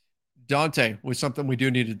 Dante was something we do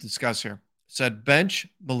need to discuss here. Said bench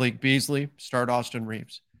Malik Beasley, start Austin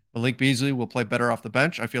Reeves. Malik Beasley will play better off the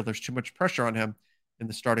bench. I feel there's too much pressure on him in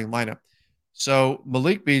the starting lineup. So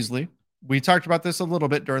Malik Beasley, we talked about this a little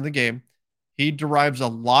bit during the game. He derives a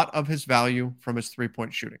lot of his value from his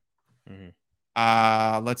 3-point shooting.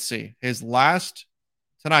 Mm-hmm. Let's see. His last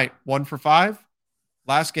tonight, 1 for 5.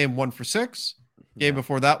 Last game, 1 for 6. Game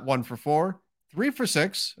before that, 1 for 4. 3 for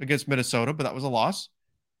 6 against Minnesota, but that was a loss.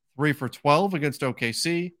 3 for 12 against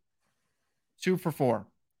OKC. 2 for 4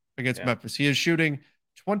 against Memphis. He is shooting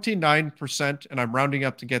 29%, and I'm rounding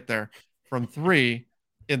up to get there, from 3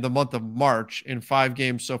 in the month of March in 5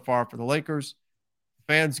 games so far for the Lakers.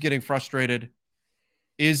 Fans getting frustrated.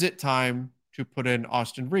 Is it time to put in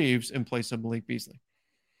Austin Reeves in place of Malik Beasley?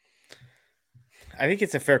 I think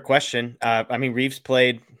it's a fair question. Reeves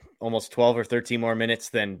played almost 12 or 13 more minutes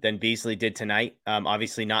than Beasley did tonight.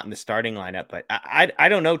 Obviously not in the starting lineup, but I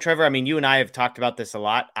don't know, Trevor. I mean, you and I have talked about this a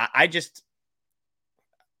lot.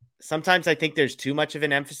 Sometimes I think there's too much of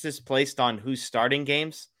an emphasis placed on who's starting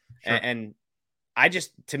games. Sure. And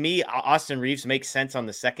to me, Austin Reeves makes sense on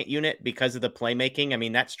the second unit because of the playmaking. I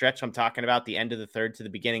mean, that stretch I'm talking about, the end of the third to the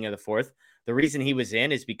beginning of the fourth, the reason he was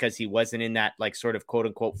in is because he wasn't in that sort of quote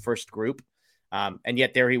unquote first group. And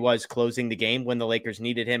yet there he was closing the game when the Lakers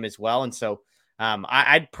needed him as well. And so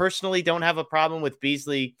I personally don't have a problem with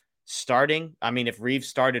Beasley starting. I mean, if Reeves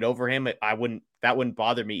started over him, that wouldn't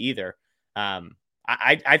bother me either.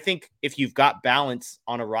 I think if you've got balance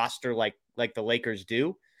on a roster like the Lakers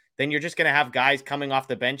do, then you're just going to have guys coming off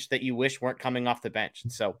the bench that you wish weren't coming off the bench.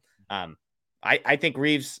 And so I think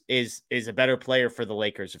Reeves is a better player for the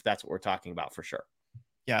Lakers, if that's what we're talking about, for sure.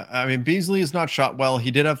 Yeah, I mean, Beasley is not shot well.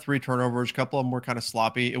 He did have 3 turnovers. A couple of them were kind of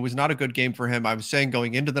sloppy. It was not a good game for him. I was saying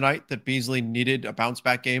going into the night that Beasley needed a bounce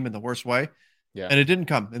back game in the worst way. Yeah. And it didn't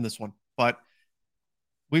come in this one. But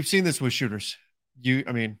we've seen this with shooters.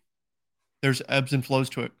 There's ebbs and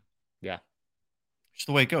flows to it. Yeah. Just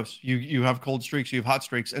the way it goes. You have cold streaks, you have hot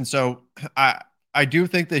streaks. And so I do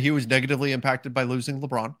think that he was negatively impacted by losing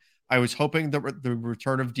LeBron. I was hoping that the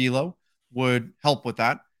return of D'Lo would help with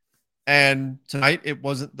that. And tonight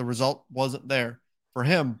the result wasn't there for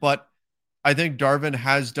him. But I think Darvin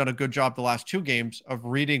has done a good job the last two games of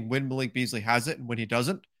reading when Malik Beasley has it and when he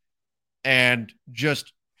doesn't, and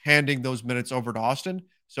just handing those minutes over to Austin.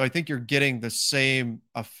 So I think you're getting the same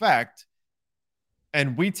effect.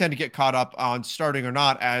 And we tend to get caught up on starting or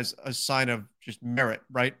not as a sign of just merit,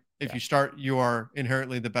 right? If you start, you are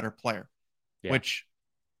inherently the better player, which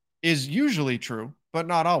is usually true, but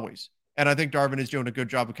not always. And I think Darvin is doing a good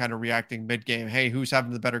job of kind of reacting mid-game. Hey, who's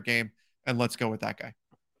having the better game? And let's go with that guy.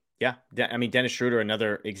 Yeah. I mean, Dennis Schroeder,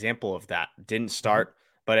 another example of that. Didn't start,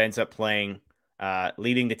 but ends up playing,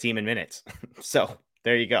 leading the team in minutes. So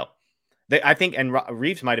there you go. I think, and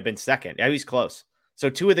Reeves might have been second. Yeah, he's close. So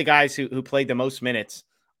two of the guys who played the most minutes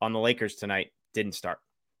on the Lakers tonight didn't start.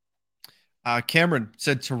 Cameron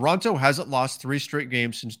said Toronto hasn't lost 3 straight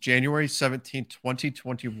games since January 17,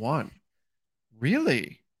 2021.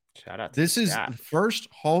 Really? Shout out. This is the first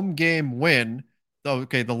home game win.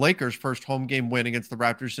 Okay, the Lakers' first home game win against the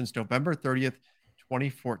Raptors since November 30th,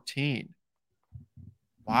 2014.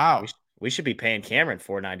 Wow. We should be paying Cameron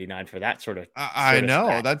 $4.99 for that sort of. I know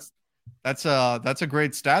stat. that's a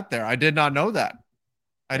great stat there. I did not know that.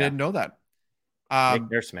 I didn't know that. Nick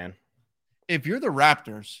Nurse, man. If you're the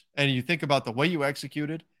Raptors and you think about the way you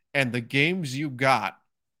executed and the games you got,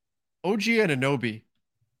 OG Anunoby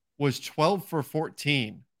was 12 for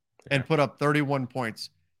 14 and put up 31 points.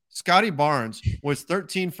 Scotty Barnes was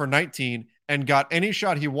 13 for 19 and got any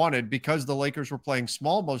shot he wanted because the Lakers were playing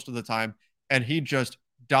small most of the time, and he just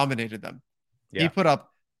dominated them. He put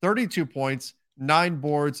up 32 points, 9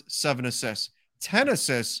 boards, 7 assists, 10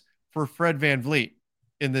 assists for Fred VanVleet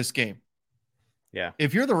in this game. Yeah.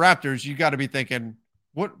 If you're the Raptors, you got to be thinking,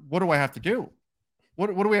 what do I have to do?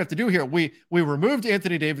 What do we have to do here? We removed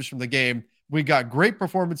Anthony Davis from the game. We got great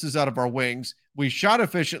performances out of our wings. We shot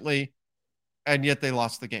efficiently, and yet they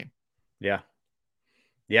lost the game. Yeah.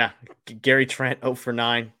 Yeah. Gary Trent 0 for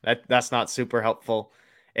 9. That's not super helpful.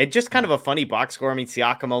 It just kind of a funny box score. I mean,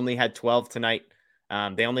 Siakam only had 12 tonight.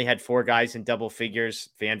 They only had 4 guys in double figures.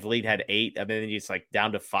 VanVleet had 8. I mean, it's like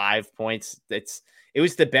down to 5 points. It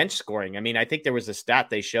was the bench scoring. I mean, I think there was a stat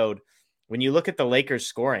they showed when you look at the Lakers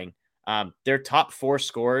scoring, their top 4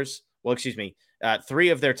 scorers. Well, excuse me. 3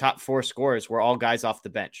 of their top 4 scorers were all guys off the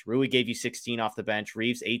bench. Rui gave you 16 off the bench,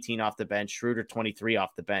 Reeves 18 off the bench, Schroeder 23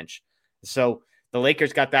 off the bench. So the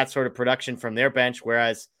Lakers got that sort of production from their bench,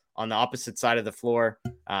 whereas on the opposite side of the floor,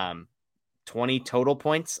 20 total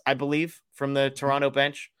points, I believe, from the Toronto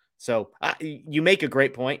bench. So you make a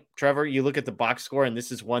great point, Trevor. You look at the box score, and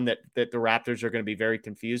this is one that the Raptors are going to be very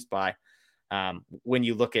confused by. When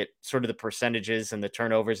you look at sort of the percentages and the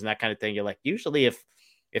turnovers and that kind of thing, you're like, usually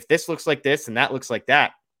if this looks like this and that looks like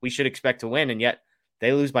that, we should expect to win. And yet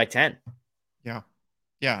they lose by 10. Yeah.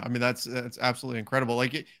 Yeah. I mean, that's absolutely incredible.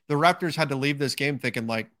 Like the Raptors had to leave this game thinking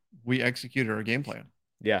like we executed our game plan.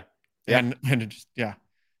 Yeah. And it just,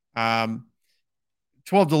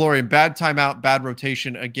 12 DeLorean, bad timeout, bad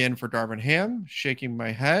rotation again for Darvin Ham. Shaking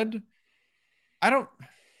my head. I don't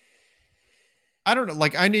know.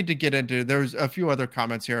 Like I need to get into, there's a few other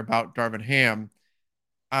comments here about Darvin Ham.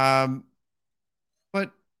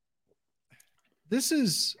 But this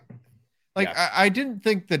is like, I didn't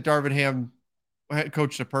think that Darvin Ham had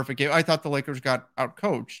coached a perfect game. I thought the Lakers got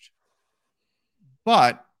outcoached,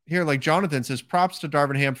 but here, like Jonathan says, props to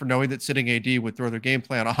Darvin Ham for knowing that sitting AD would throw their game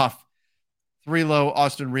plan off. 3 low,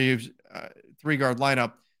 Austin Reeves, 3-guard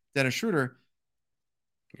lineup, Dennis Schroeder.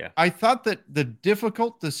 Yeah. I thought that the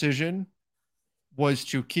difficult decision was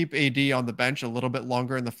to keep AD on the bench a little bit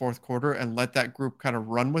longer in the fourth quarter and let that group kind of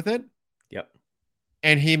run with it. Yep.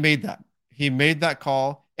 And he made that. He made that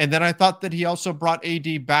call. And then I thought that he also brought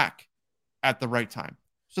AD back at the right time.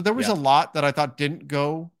 So there was a lot that I thought didn't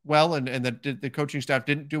go well and that the coaching staff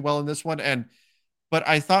didn't do well in this one. But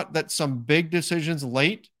I thought that some big decisions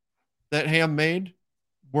late that Ham made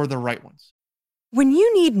were the right ones. When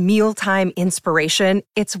you need mealtime inspiration,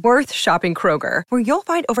 it's worth shopping Kroger, where you'll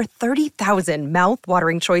find over 30,000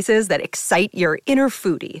 mouth-watering choices that excite your inner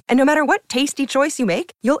foodie. And no matter what tasty choice you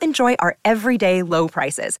make, you'll enjoy our everyday low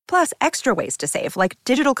prices, plus extra ways to save, like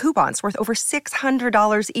digital coupons worth over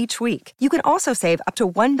 $600 each week. You can also save up to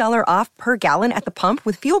 $1 off per gallon at the pump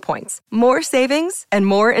with fuel points. More savings and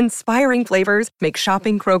more inspiring flavors make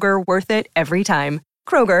shopping Kroger worth it every time.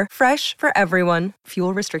 Kroger, fresh for everyone.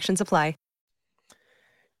 Fuel restrictions apply.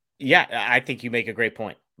 Yeah, I think you make a great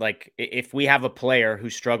point. Like, if we have a player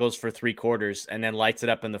who struggles for 3 quarters and then lights it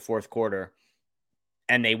up in the fourth quarter,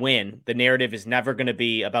 and they win, the narrative is never going to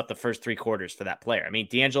be about the first 3 quarters for that player. I mean,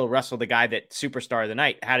 D'Angelo Russell, the guy that superstar of the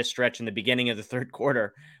night, had a stretch in the beginning of the third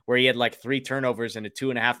quarter where he had like 3 turnovers in a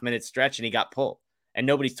 2.5-minute stretch and he got pulled. And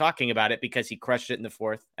nobody's talking about it because he crushed it in the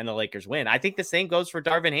fourth and the Lakers win. I think the same goes for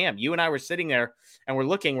Darvin Ham. You and I were sitting there and we're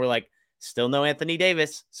looking, we're like, still no Anthony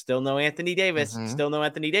Davis, still no Anthony Davis, still no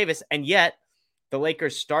Anthony Davis. And yet the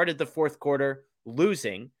Lakers started the fourth quarter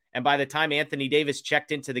losing. And by the time Anthony Davis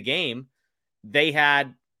checked into the game, they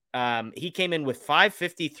had, he came in with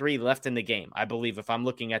 5:53 left in the game, I believe, if I'm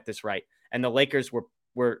looking at this right. And the Lakers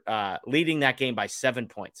were leading that game by 7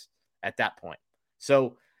 points at that point.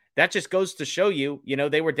 So that just goes to show you,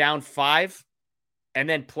 they were down 5 and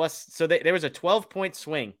then plus, so there was a 12-point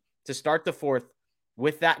swing to start the fourth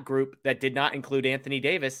with that group that did not include Anthony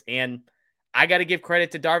Davis. And I got to give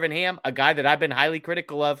credit to Darvin Ham, a guy that I've been highly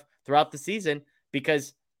critical of throughout the season,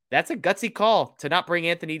 because that's a gutsy call to not bring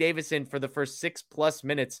Anthony Davis in for the first 6+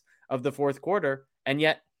 minutes of the fourth quarter. And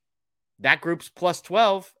yet that group's plus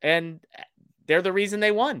 12 and they're the reason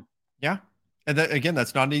they won. Yeah. And again,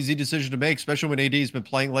 that's not an easy decision to make, especially when AD has been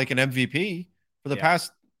playing like an MVP for the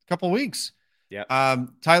past couple of weeks. Yeah.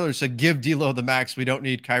 Tyler said, give D'Lo the max. We don't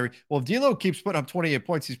need Kyrie. Well, if D'Lo keeps putting up 28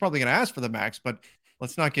 points, he's probably going to ask for the max, but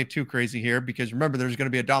let's not get too crazy here because remember, there's going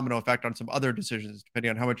to be a domino effect on some other decisions depending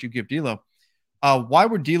on how much you give D'Lo. Why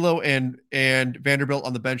were D'Lo and Vanderbilt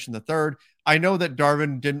on the bench in the third? I know that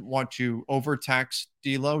Darvin didn't want to overtax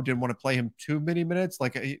D'Lo, didn't want to play him too many minutes,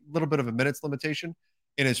 like a little bit of a minutes limitation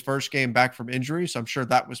in his first game back from injury. So I'm sure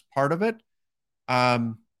that was part of it.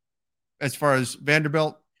 As far as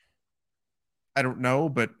Vanderbilt, I don't know,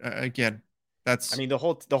 but again, that's. I mean, the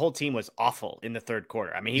whole team was awful in the third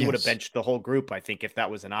quarter. I mean, he would have benched the whole group, I think, if that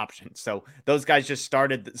was an option. So those guys just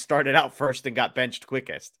started out first and got benched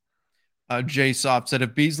quickest. Jay Soft said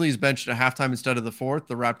if Beasley's benched at halftime instead of the fourth,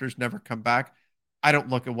 the Raptors never come back. I don't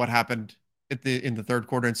look at what happened in the third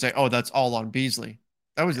quarter and say, oh, that's all on Beasley.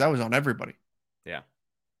 That was on everybody. Yeah.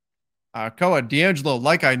 Koa, D'Angelo,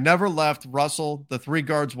 like I never left. Russell, the 3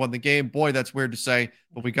 guards won the game. Boy, that's weird to say,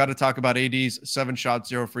 but we got to talk about AD's 7 shots,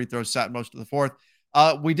 0 free throws, sat most of the fourth.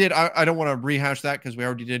 We did. I don't want to rehash that because we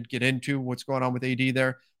already did get into what's going on with AD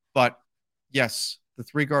there. But yes, the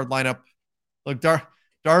 3-guard lineup. Look,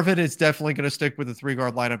 Darvin is definitely going to stick with the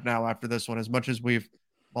 3-guard lineup now after this one, as much as we've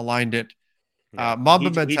maligned it. Yeah.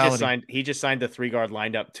 Mamba mentality. He just signed the 3-guard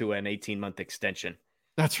lineup to an 18-month extension.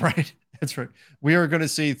 That's right. That's right. We are going to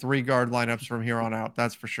see 3-guard lineups from here on out.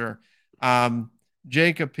 That's for sure.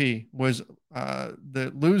 Jacob P was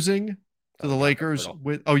the losing to the Lakers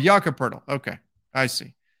with Jakob Poeltl. Okay, I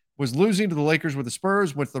see. Was losing to the Lakers with the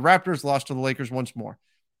Spurs, with the Raptors, lost to the Lakers once more.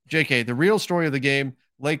 JK, the real story of the game: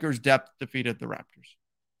 Lakers' depth defeated the Raptors.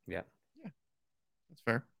 Yeah, that's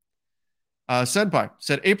fair. Senpai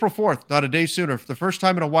said April 4th, not a day sooner. For the first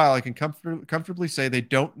time in a while, I can comfortably say they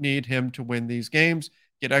don't need him to win these games,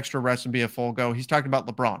 get extra rest, and be a full go. He's talking about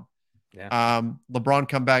LeBron. Yeah. LeBron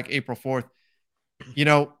come back April 4th.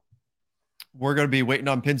 We're going to be waiting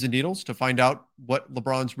on pins and needles to find out what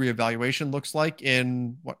LeBron's reevaluation looks like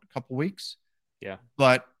in a couple weeks. Yeah.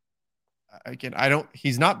 But again,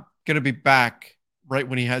 he's not going to be back right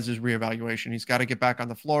when he has his reevaluation. He's got to get back on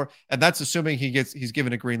the floor. And that's assuming he's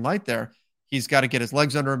given a green light there. He's got to get his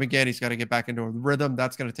legs under him again. He's got to get back into a rhythm.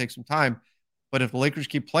 That's going to take some time. But if the Lakers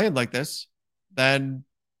keep playing like this, then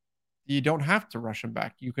you don't have to rush him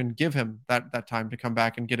back. You can give him that time to come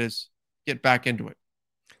back and get back into it.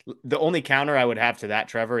 The only counter I would have to that,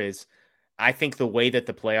 Trevor, is I think the way that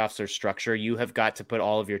the playoffs are structured, you have got to put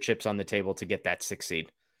all of your chips on the table to get that 6th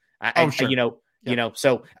seed. Sure.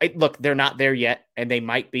 So look, they're not there yet, and they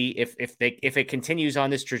might be if it continues on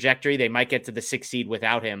this trajectory, they might get to the 6th seed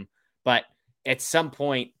without him. But at some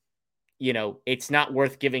point, it's not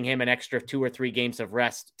worth giving him an extra 2 or 3 games of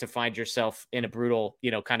rest to find yourself in a brutal,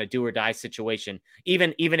 kind of do or die situation.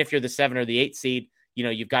 Even if you're the 7 or the 8 seed,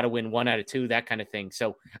 you've got to win 1 out of 2, that kind of thing.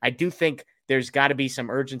 So I do think there's got to be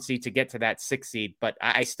some urgency to get to that 6th seed, but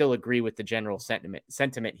I still agree with the general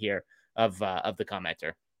sentiment here of the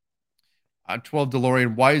commenter. 12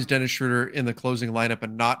 DeLorean, why is Dennis Schroeder in the closing lineup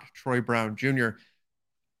and not Troy Brown Jr.?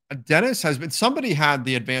 Dennis has been, somebody had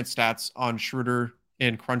the advanced stats on Schroeder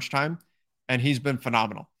in crunch time, and he's been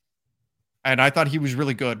phenomenal. And I thought he was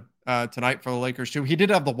really good tonight for the Lakers too. He did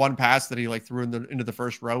have the one pass that he threw into the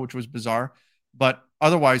first row, which was bizarre. But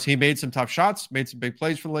otherwise, he made some tough shots, made some big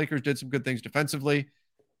plays for the Lakers, did some good things defensively.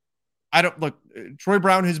 Troy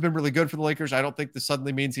Brown has been really good for the Lakers. I don't think this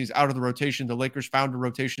suddenly means he's out of the rotation. The Lakers found a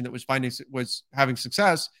rotation that was having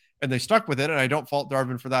success, and they stuck with it. And I don't fault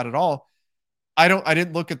Darvin for that at all. I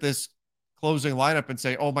didn't look at this closing lineup and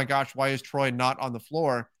say, oh my gosh, why is Troy not on the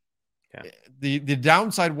floor? Yeah. The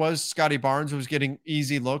downside was Scotty Barnes was getting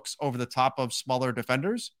easy looks over the top of smaller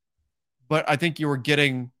defenders, but I think you were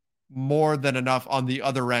getting more than enough on the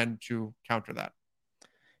other end to counter that.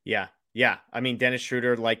 Yeah. Yeah. I mean, Dennis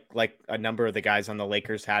Schroeder, like a number of the guys on the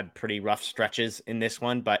Lakers, had pretty rough stretches in this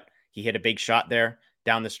one, but he hit a big shot there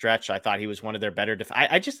down the stretch. I thought he was one of their better.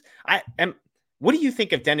 What do you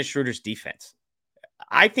think of Dennis Schroeder's defense?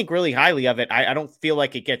 I think really highly of it. I don't feel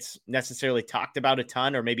like it gets necessarily talked about a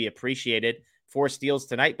ton or maybe appreciated. 4 steals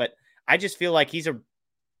tonight, but I just feel like he's a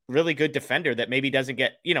really good defender that maybe doesn't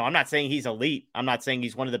get, I'm not saying he's elite. I'm not saying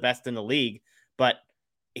he's one of the best in the league, but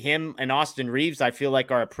him and Austin Reeves, I feel like,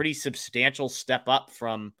 are a pretty substantial step up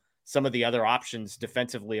from some of the other options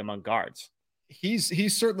defensively among guards.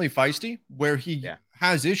 He's certainly feisty. Where he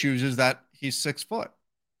has issues is that he's 6 foot.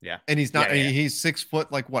 Yeah. And he's not, he's 6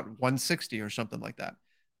 foot, like what, 160 or something like that.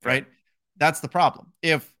 Right. That's the problem.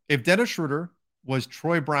 If Dennis Schroeder was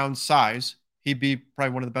Troy Brown's size, he'd be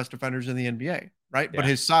probably one of the best defenders in the NBA. Right. Yeah. But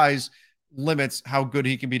his size limits how good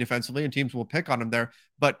he can be defensively, and teams will pick on him there.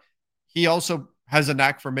 But he also has a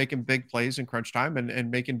knack for making big plays in crunch time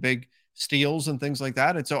and making big steals and things like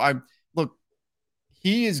that. And so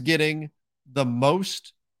he is getting the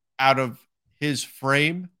most out of his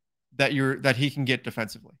frame that he can get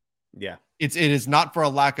defensively. Yeah. It is not for a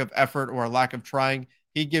lack of effort or a lack of trying.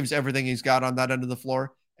 He gives everything he's got on that end of the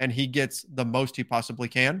floor, and he gets the most he possibly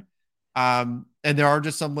can. And there are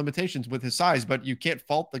just some limitations with his size, but you can't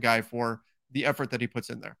fault the guy for the effort that he puts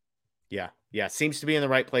in there. Yeah. Yeah. Seems to be in the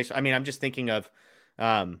right place. I mean, I'm just thinking of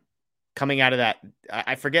coming out of that.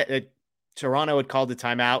 I forget that Toronto had called the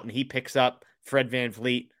timeout, and he picks up Fred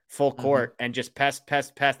VanVleet full court and just pest,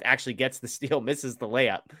 actually gets the steal, misses the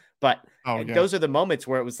layup. But those are the moments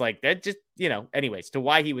where it was like that. Just, anyways, to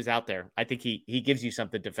why he was out there, I think he gives you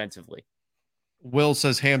something defensively. Will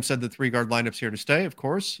says Ham said the 3-guard lineup's here to stay, of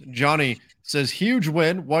course. Johnny says huge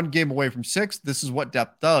win, 1 game away from 6. This is what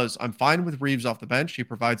depth does. I'm fine with Reeves off the bench. He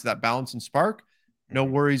provides that balance and spark. No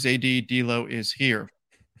worries, AD D'Lo is here.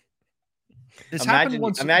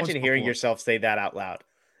 Imagine hearing yourself say that out loud.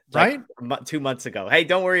 Right? Like 2 months ago. Hey,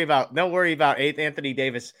 don't worry about Anthony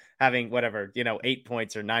Davis having 8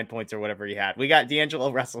 points or 9 points or whatever he had. We got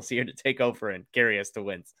D'Angelo Russell's here to take over and carry us to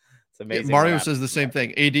wins. It's amazing. Yeah, Mario says the same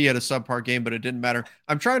thing. AD had a subpar game, but it didn't matter.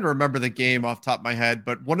 I'm trying to remember the game off the top of my head,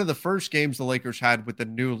 but one of the first games the Lakers had with the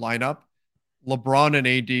new lineup, LeBron and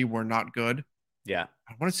AD were not good. Yeah.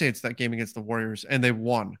 I want to say it's that game against the Warriors, and they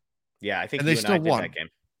won. Yeah, I think they still won that game.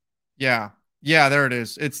 Yeah. Yeah, there it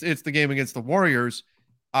is. It's the game against the Warriors.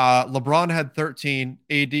 LeBron had 13,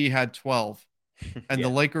 AD had 12, and the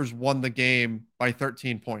Lakers won the game by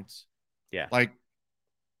 13 points. Yeah. Like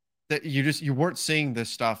that you weren't seeing this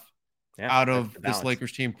stuff out of this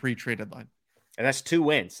Lakers team pre-trade deadline. And that's 2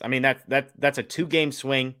 wins. I mean, that's a 2-game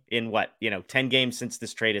swing in 10 games since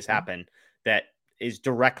this trade has happened that is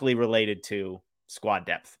directly related to squad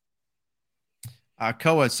depth.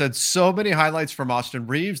 Koa said so many highlights from Austin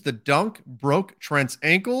Reeves. The dunk broke Trent's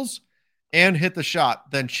ankles and hit the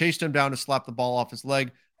shot, then chased him down to slap the ball off his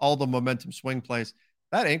leg. All the momentum swing plays.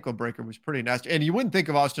 That ankle breaker was pretty nasty. And you wouldn't think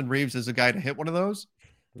of Austin Reeves as a guy to hit one of those.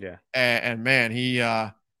 Yeah. And man,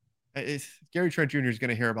 Gary Trent Jr. is going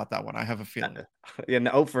to hear about that one. I have a feeling. And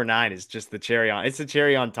the 0 for 9 is just the cherry on. It's the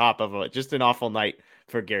cherry on top of just an awful night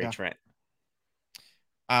for Gary Trent.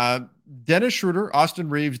 Dennis Schroeder, Austin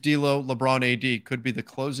Reeves, D'Lo, LeBron, AD could be the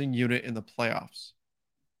closing unit in the playoffs.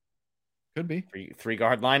 Could be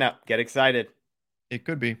 3-guard lineup. Get excited. It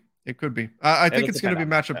could be. I think it's going to be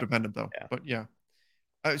matchup dependent though. Yeah. But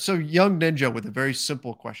yeah. So Young Ninja with a very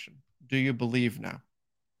simple question: do you believe now?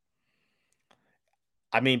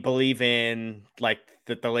 I mean, believe in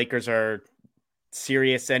that the Lakers are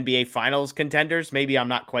serious NBA Finals contenders. Maybe I'm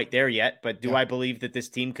not quite there yet, but do I believe that this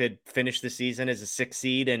team could finish the season as a 6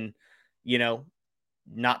 seed and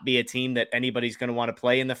not be a team that anybody's going to want to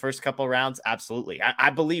play in the first couple of rounds? Absolutely. I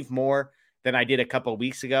believe more than I did a couple of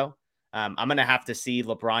weeks ago. I'm going to have to see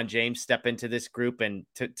LeBron James step into this group and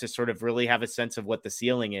to sort of really have a sense of what the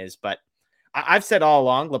ceiling is. But I've said all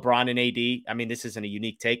along, LeBron and AD, I mean, this isn't a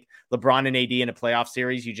unique take. LeBron and AD in a playoff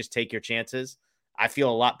series, you just take your chances. I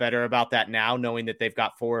feel a lot better about that now, knowing that they've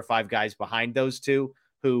got 4 or 5 guys behind those two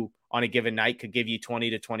who on a given night could give you 20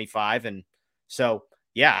 to 25. And so,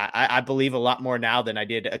 yeah, I believe a lot more now than I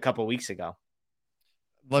did a couple of weeks ago.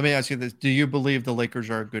 Let me ask you this. Do you believe the Lakers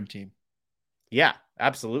are a good team? Yeah,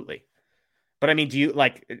 absolutely. But I mean,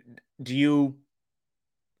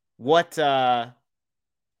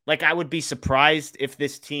 I would be surprised if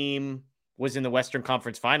this team was in the Western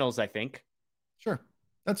Conference Finals, I think. Sure.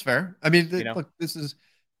 That's fair. I mean, look,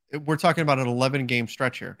 we're talking about an 11 game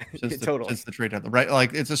stretch here since the trade deadline, right?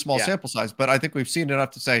 Like it's a small sample size, but I think we've seen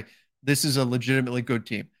enough to say this is a legitimately good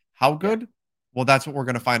team. How good? Yeah. Well, that's what we're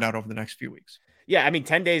going to find out over the next few weeks. Yeah, I mean,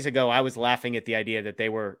 10 days ago, I was laughing at the idea that they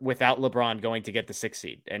were, without LeBron, going to get the 6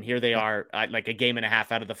 seed. And here they are, like a game and a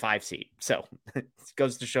half out of the 5 seed. So it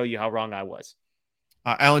goes to show you how wrong I was.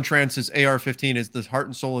 Alan Tran says AR-15 is the heart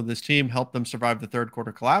and soul of this team. Help them survive the third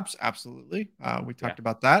quarter collapse. Absolutely. We talked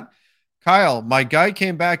about that. Kyle, my guy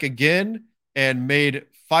came back again and made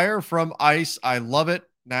fire from ice. I love it.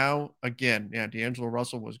 Now again. Yeah, D'Angelo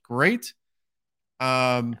Russell was great.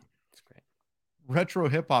 Retro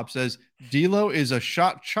Hip Hop says D'Lo is a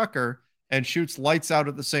shot chucker and shoots lights out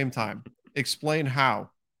at the same time. Explain how.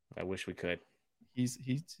 I wish we could. He's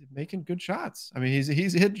making good shots. I mean, he's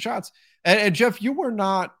hitting shots. And Jeff, you were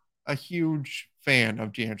not a huge fan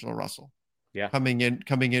of D'Angelo Russell. Yeah. Coming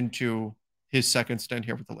into his second stint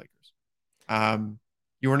here with the Lakers.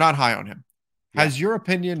 You were not high on him. Yeah. Has your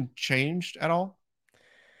opinion changed at all?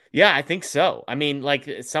 Yeah, I think so. I mean, like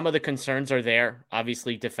some of the concerns are there.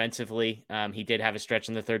 Obviously, defensively, he did have a stretch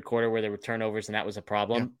in the third quarter where there were turnovers, and that was a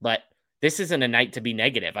problem. Yeah. But this isn't a night to be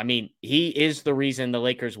negative. I mean, he is the reason the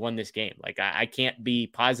Lakers won this game. Like, I can't be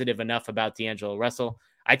positive enough about D'Angelo Russell.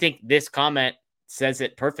 I think this comment says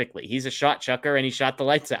it perfectly. He's a shot chucker, and he shot the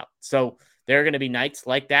lights out. So there are going to be nights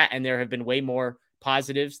like that, and there have been way more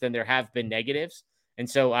positives than there have been negatives. And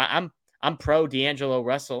so I'm pro D'Angelo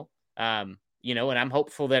Russell. And I'm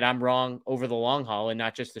hopeful that I'm wrong over the long haul and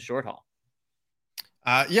not just the short haul.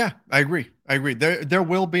 Yeah, I agree. There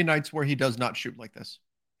will be nights where he does not shoot like this.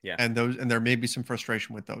 Yeah. And there may be some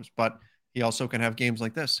frustration with those, but he also can have games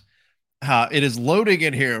like this. It is loading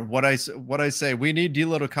in here. What I say, we need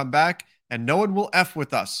D'Lo to come back and no one will F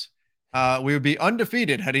with us. We would be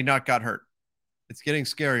undefeated had he not got hurt. It's getting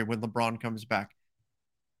scary when LeBron comes back.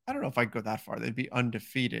 I don't know if I go that far. They'd be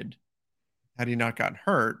undefeated had he not gotten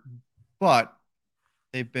hurt. But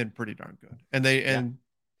they've been pretty darn good.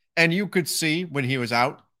 And you could see when he was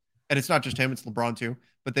out, and it's not just him, it's LeBron too,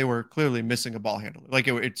 but they were clearly missing a ball handler. Like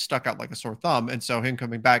it stuck out like a sore thumb. And so him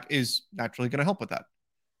coming back is naturally going to help with that.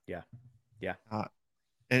 Yeah. Yeah.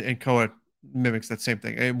 And Koa mimics that same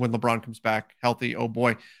thing. And when LeBron comes back healthy, oh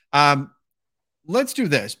boy. Let's do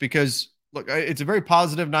this because look, it's a very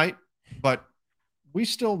positive night, but we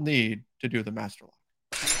still need to do the master lock.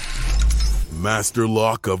 Master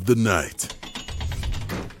lock of the night.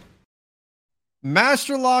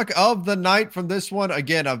 Master lock of the night from this one.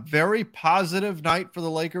 Again, a very positive night for the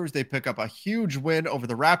Lakers. They pick up a huge win over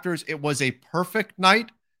the Raptors. It was a perfect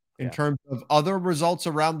night in terms of other results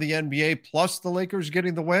around the NBA, plus the Lakers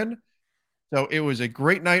getting the win. So it was a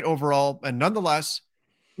great night overall. And nonetheless,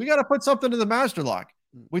 we got to put something in the master lock.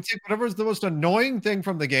 We take whatever is the most annoying thing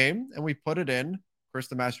from the game and we put it in. Chris,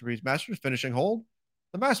 the Masterpiece Masters, finishing hold,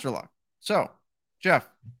 the master lock. So, Jeff,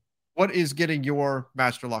 what is getting your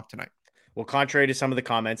master lock tonight? Well, contrary to some of the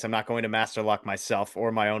comments, I'm not going to master lock myself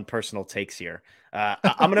or my own personal takes here. I'm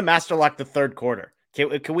going to master lock the third quarter.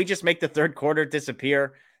 Can we just make the third quarter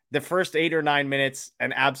disappear? The first 8 or 9 minutes,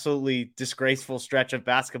 an absolutely disgraceful stretch of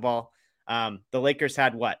basketball. The Lakers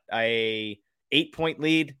had a 8-point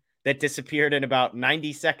lead that disappeared in about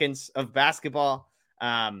 90 seconds of basketball.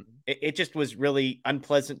 It just was really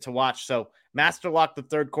unpleasant to watch. So master lock the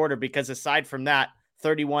third quarter, because aside from that,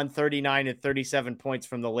 31, 39, and 37 points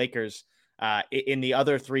from the Lakers in the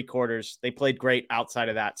other 3 quarters. They played great outside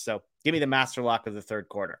of that. So give me the master lock of the third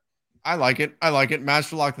quarter. I like it.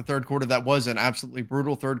 Master lock the third quarter. That was an absolutely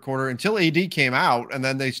brutal third quarter until AD came out, and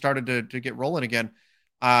then they started to get rolling again.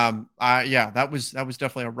 That was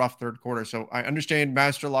definitely a rough third quarter. So I understand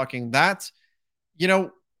master locking that.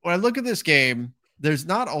 When I look at this game, there's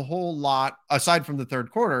not a whole lot aside from the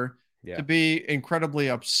third quarter to be incredibly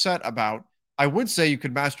upset about. I would say you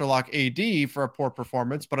could master lock AD for a poor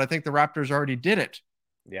performance, but I think the Raptors already did it.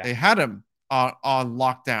 Yeah. They had him on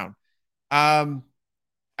lockdown.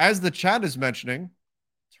 As the chat is mentioning,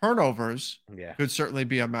 turnovers could certainly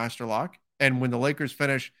be a master lock. And when the Lakers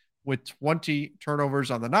finish with 20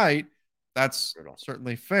 turnovers on the night, that's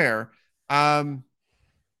certainly fair. I'm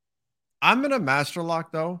going to master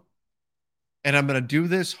lock, though, and I'm going to do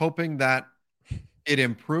this hoping that it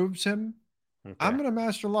improves him. Okay. I'm going to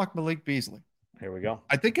master lock Malik Beasley. Here we go.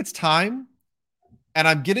 I think it's time, and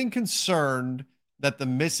I'm getting concerned that the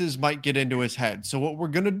misses might get into his head. So what we're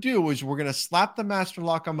going to do is we're going to slap the master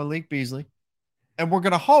lock on Malik Beasley, and we're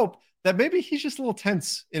going to hope that maybe he's just a little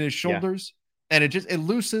tense in his shoulders, and it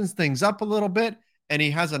loosens things up a little bit, and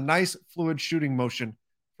he has a nice fluid shooting motion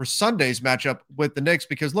for Sunday's matchup with the Knicks.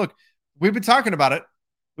 Because look, we've been talking about it.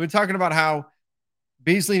 We've been talking about how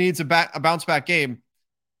Beasley needs a bounce back game.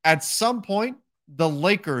 At some point, the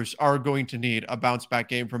Lakers are going to need a bounce back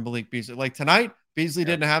game from Malik Beasley. Like tonight, Beasley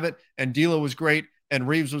didn't have it, and D'Lo was great, and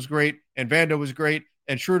Reeves was great, and Vando was great,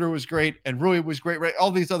 and Schroeder was great, and Rui was great. Right?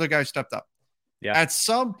 All these other guys stepped up. Yeah. At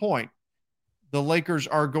some point, the Lakers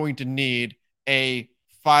are going to need a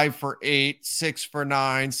 5 for 8, 6 for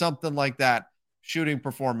 9, something like that shooting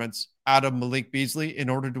performance out of Malik Beasley in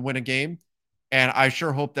order to win a game. And I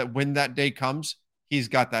sure hope that when that day comes, he's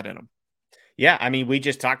got that in him. Yeah, I mean, we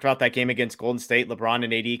just talked about that game against Golden State. LeBron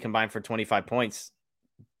and AD combined for 25 points.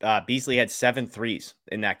 Beasley had 7 threes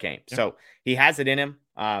in that game. Yeah. So he has it in him.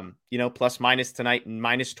 Plus minus tonight,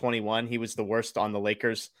 minus 21. He was the worst on the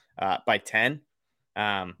Lakers by 10.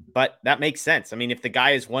 But that makes sense. I mean, if the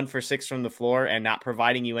guy is 1 for 6 from the floor and not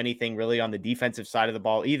providing you anything really on the defensive side of the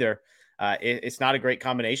ball either, it's not a great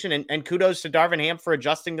combination. And kudos to Darvin Ham for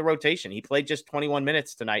adjusting the rotation. He played just 21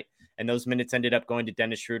 minutes tonight, and those minutes ended up going to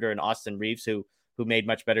Dennis Schroeder and Austin Reeves, who made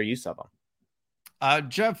much better use of them.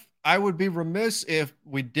 Jeff, I would be remiss if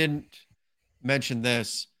we didn't mention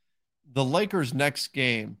this. The Lakers' next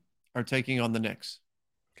game are taking on the Knicks.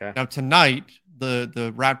 Okay. Now tonight,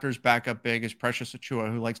 the Raptors' backup big is Precious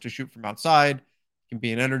Achiuwa, who likes to shoot from outside, can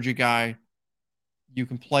be an energy guy. You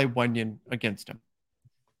can play Wenyen against him.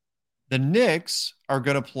 The Knicks are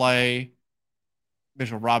going to play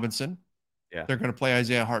Mitchell Robinson. Yeah. They're going to play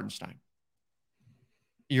Isaiah Hartenstein.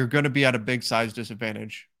 You're going to be at a big size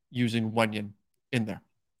disadvantage using Wenyen in there.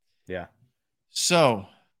 Yeah. So,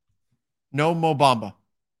 no Mo Bamba.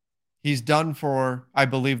 He's done for, I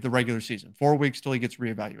believe, the regular season. 4 weeks till he gets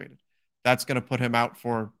reevaluated. That's going to put him out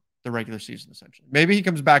for the regular season, essentially. Maybe he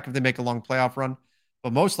comes back if they make a long playoff run,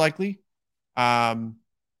 but most likely,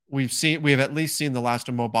 we have at least seen the last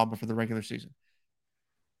of Mo Bamba for the regular season.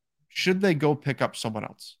 Should they go pick up someone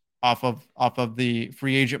else off of the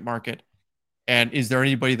free agent market? And is there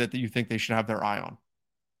anybody that you think they should have their eye on?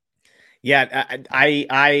 Yeah,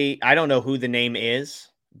 I don't know who the name is,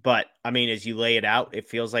 but I mean, as you lay it out, it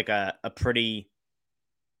feels like a pretty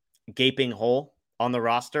gaping hole on the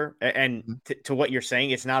roster. And to what you're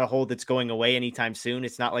saying, it's not a hole that's going away anytime soon.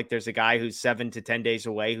 It's not like there's a guy who's 7 to 10 days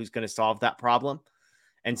away who's going to solve that problem.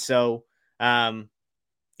 And so,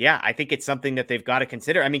 I think it's something that they've got to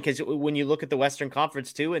consider. I mean, because when you look at the Western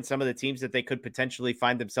Conference too, and some of the teams that they could potentially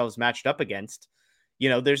find themselves matched up against,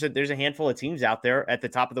 there's a handful of teams out there at the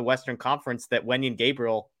top of the Western Conference that Wenyen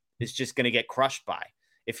Gabriel is just going to get crushed by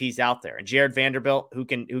if he's out there. And Jared Vanderbilt, who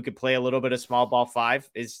could play a little bit of small ball 5,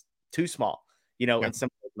 is too small, in some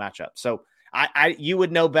matchups. So you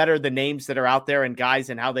would know better the names that are out there and guys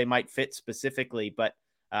and how they might fit specifically, but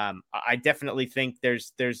I definitely think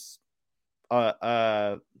there's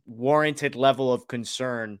a warranted level of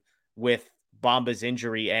concern with Bamba's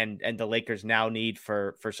injury and the Lakers now need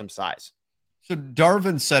for some size. So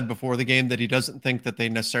Darvin said before the game that he doesn't think that they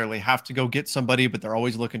necessarily have to go get somebody, but they're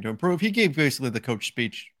always looking to improve. He gave basically the coach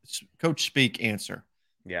speak answer,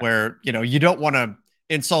 where, you don't want to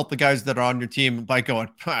insult the guys that are on your team by going,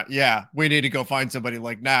 yeah, we need to go find somebody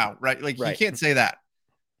like now, right? Like you can't say that.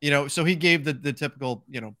 So he gave the typical,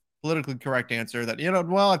 politically correct answer that,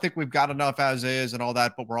 I think we've got enough as is and all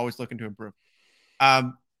that, but we're always looking to improve.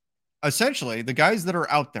 Essentially, the guys that are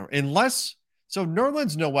out there, so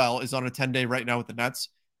Nerlens Noel is on a 10-day right now with the Nets.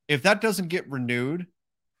 If that doesn't get renewed,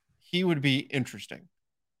 he would be interesting.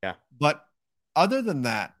 Yeah. But other than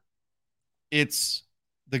that, it's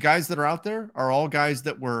the guys that are out there are all guys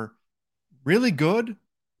that were really good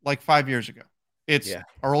like 5 years ago. It's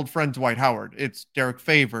our old friend Dwight Howard. It's Derek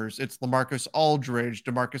Favors. It's LaMarcus Aldridge,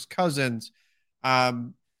 DeMarcus Cousins,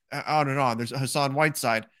 on and on. There's Hassan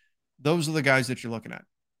Whiteside. Those are the guys that you're looking at.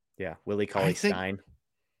 Yeah, Willie Cauley-Stein.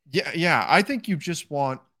 Yeah. I think you just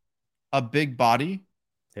want a big body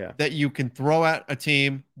that you can throw at a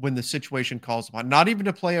team when the situation calls upon. Not even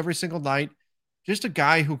to play every single night, just a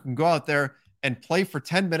guy who can go out there and play for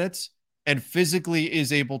 10 minutes and physically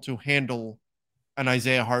is able to handle an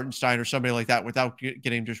Isaiah Hartenstein or somebody like that without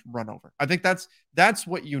getting just run over. I think that's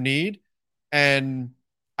what you need. And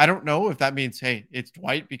I don't know if that means, hey, it's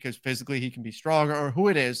Dwight because physically he can be stronger or who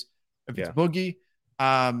it is, if it's Boogie.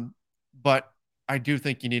 But I do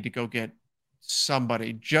think you need to go get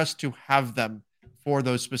somebody just to have them for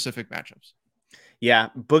those specific matchups. Yeah,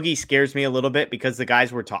 Boogie scares me a little bit because the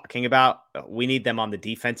guys we're talking about, we need them on the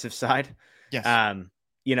defensive side. Yes.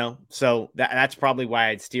 So that's probably why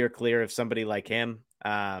I'd steer clear of somebody like him.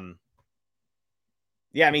 Dwight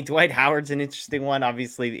Howard's an interesting one.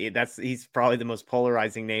 Obviously, he's probably the most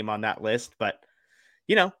polarizing name on that list. But,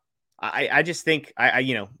 I just think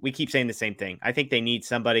we keep saying the same thing. I think they need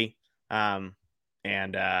somebody,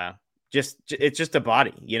 it's just a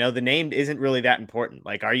body. The name isn't really that important.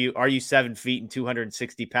 Like, are you 7 feet and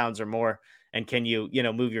 260 pounds or more And can you,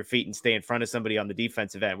 move your feet and stay in front of somebody on the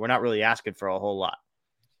defensive end? We're not really asking for a whole lot.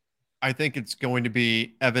 I think it's going to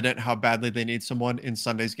be evident how badly they need someone in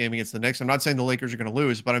Sunday's game against the Knicks. I'm not saying the Lakers are going to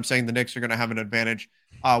lose, but I'm saying the Knicks are going to have an advantage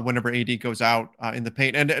whenever AD goes out in the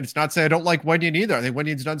paint. And it's not to say I don't like Wenyen either. I think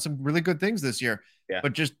Wenyen's done some really good things this year. Yeah.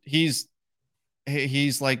 But just he's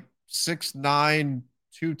like 6'9",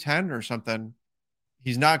 210 or something.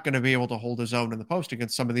 He's not going to be able to hold his own in the post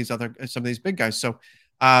against some of these big guys. So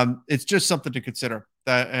it's just something to consider.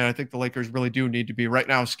 And I think the Lakers really do need to be right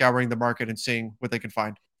now scouring the market and seeing what they can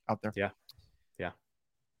find out there. Yeah.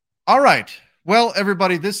 All right. Well,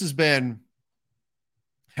 everybody, this has been,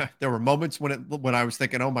 there were moments when I was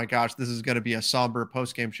thinking, oh my gosh, this is going to be a somber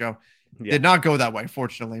post-game show. Yeah. Did not go that way.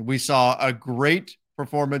 Fortunately, we saw a great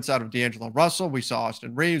performance out of D'Angelo Russell. We saw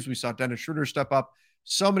Austin Reeves. We saw Dennis Schroeder step up.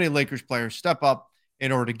 So many Lakers players step up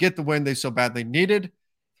in order to get the win they so badly needed.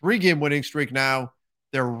 3-game winning streak now.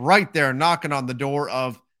 They're right there knocking on the door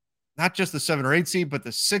of not just the 7 or 8 seed, but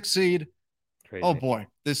the 6 seed. Crazy. Oh boy,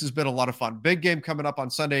 this has been a lot of fun. Big game coming up on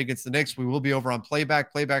Sunday against the Knicks. We will be over on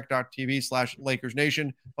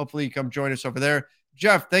playback.tv/LakersNation. Hopefully you come join us over there.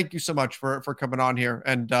 Jeff, thank you so much for coming on here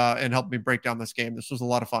and help me break down this game. This was a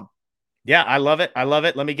lot of fun. Yeah, I love it.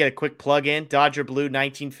 Let me get a quick plug in. Dodger Blue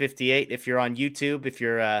 1958. If you're on YouTube, if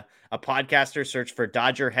you're a podcaster, search for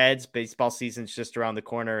Dodger Heads. Baseball season's just around the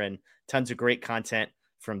corner and tons of great content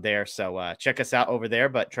from there. So check us out over there.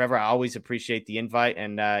 But Trevor, I always appreciate the invite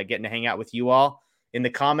and getting to hang out with you all in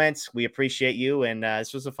the comments. We appreciate you. And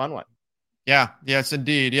this was a fun one. Yeah. Yes,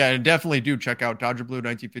 indeed. Yeah. And definitely do check out Dodger Blue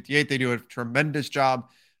 1958. They do a tremendous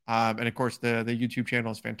job. And of course the YouTube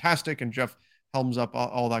channel is fantastic. And Jeff helms up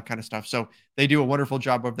all that kind of stuff. So they do a wonderful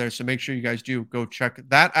job over there. So make sure you guys do go check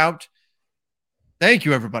that out. Thank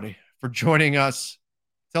you everybody for joining us.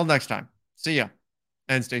 Till next time. See ya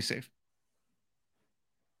and stay safe.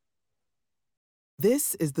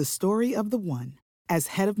 This is the story of the one. As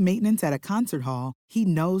head of maintenance at a concert hall, he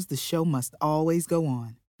knows the show must always go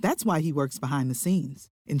on. That's why he works behind the scenes,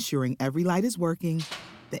 ensuring every light is working,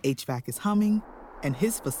 the HVAC is humming, and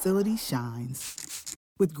his facility shines.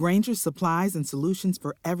 With Grainger's supplies and solutions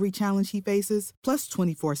for every challenge he faces, plus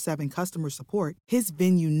 24/7 customer support, his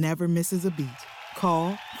venue never misses a beat.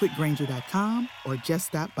 Call quickgrainger.com or just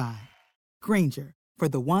stop by. Grainger, for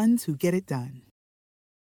the ones who get it done.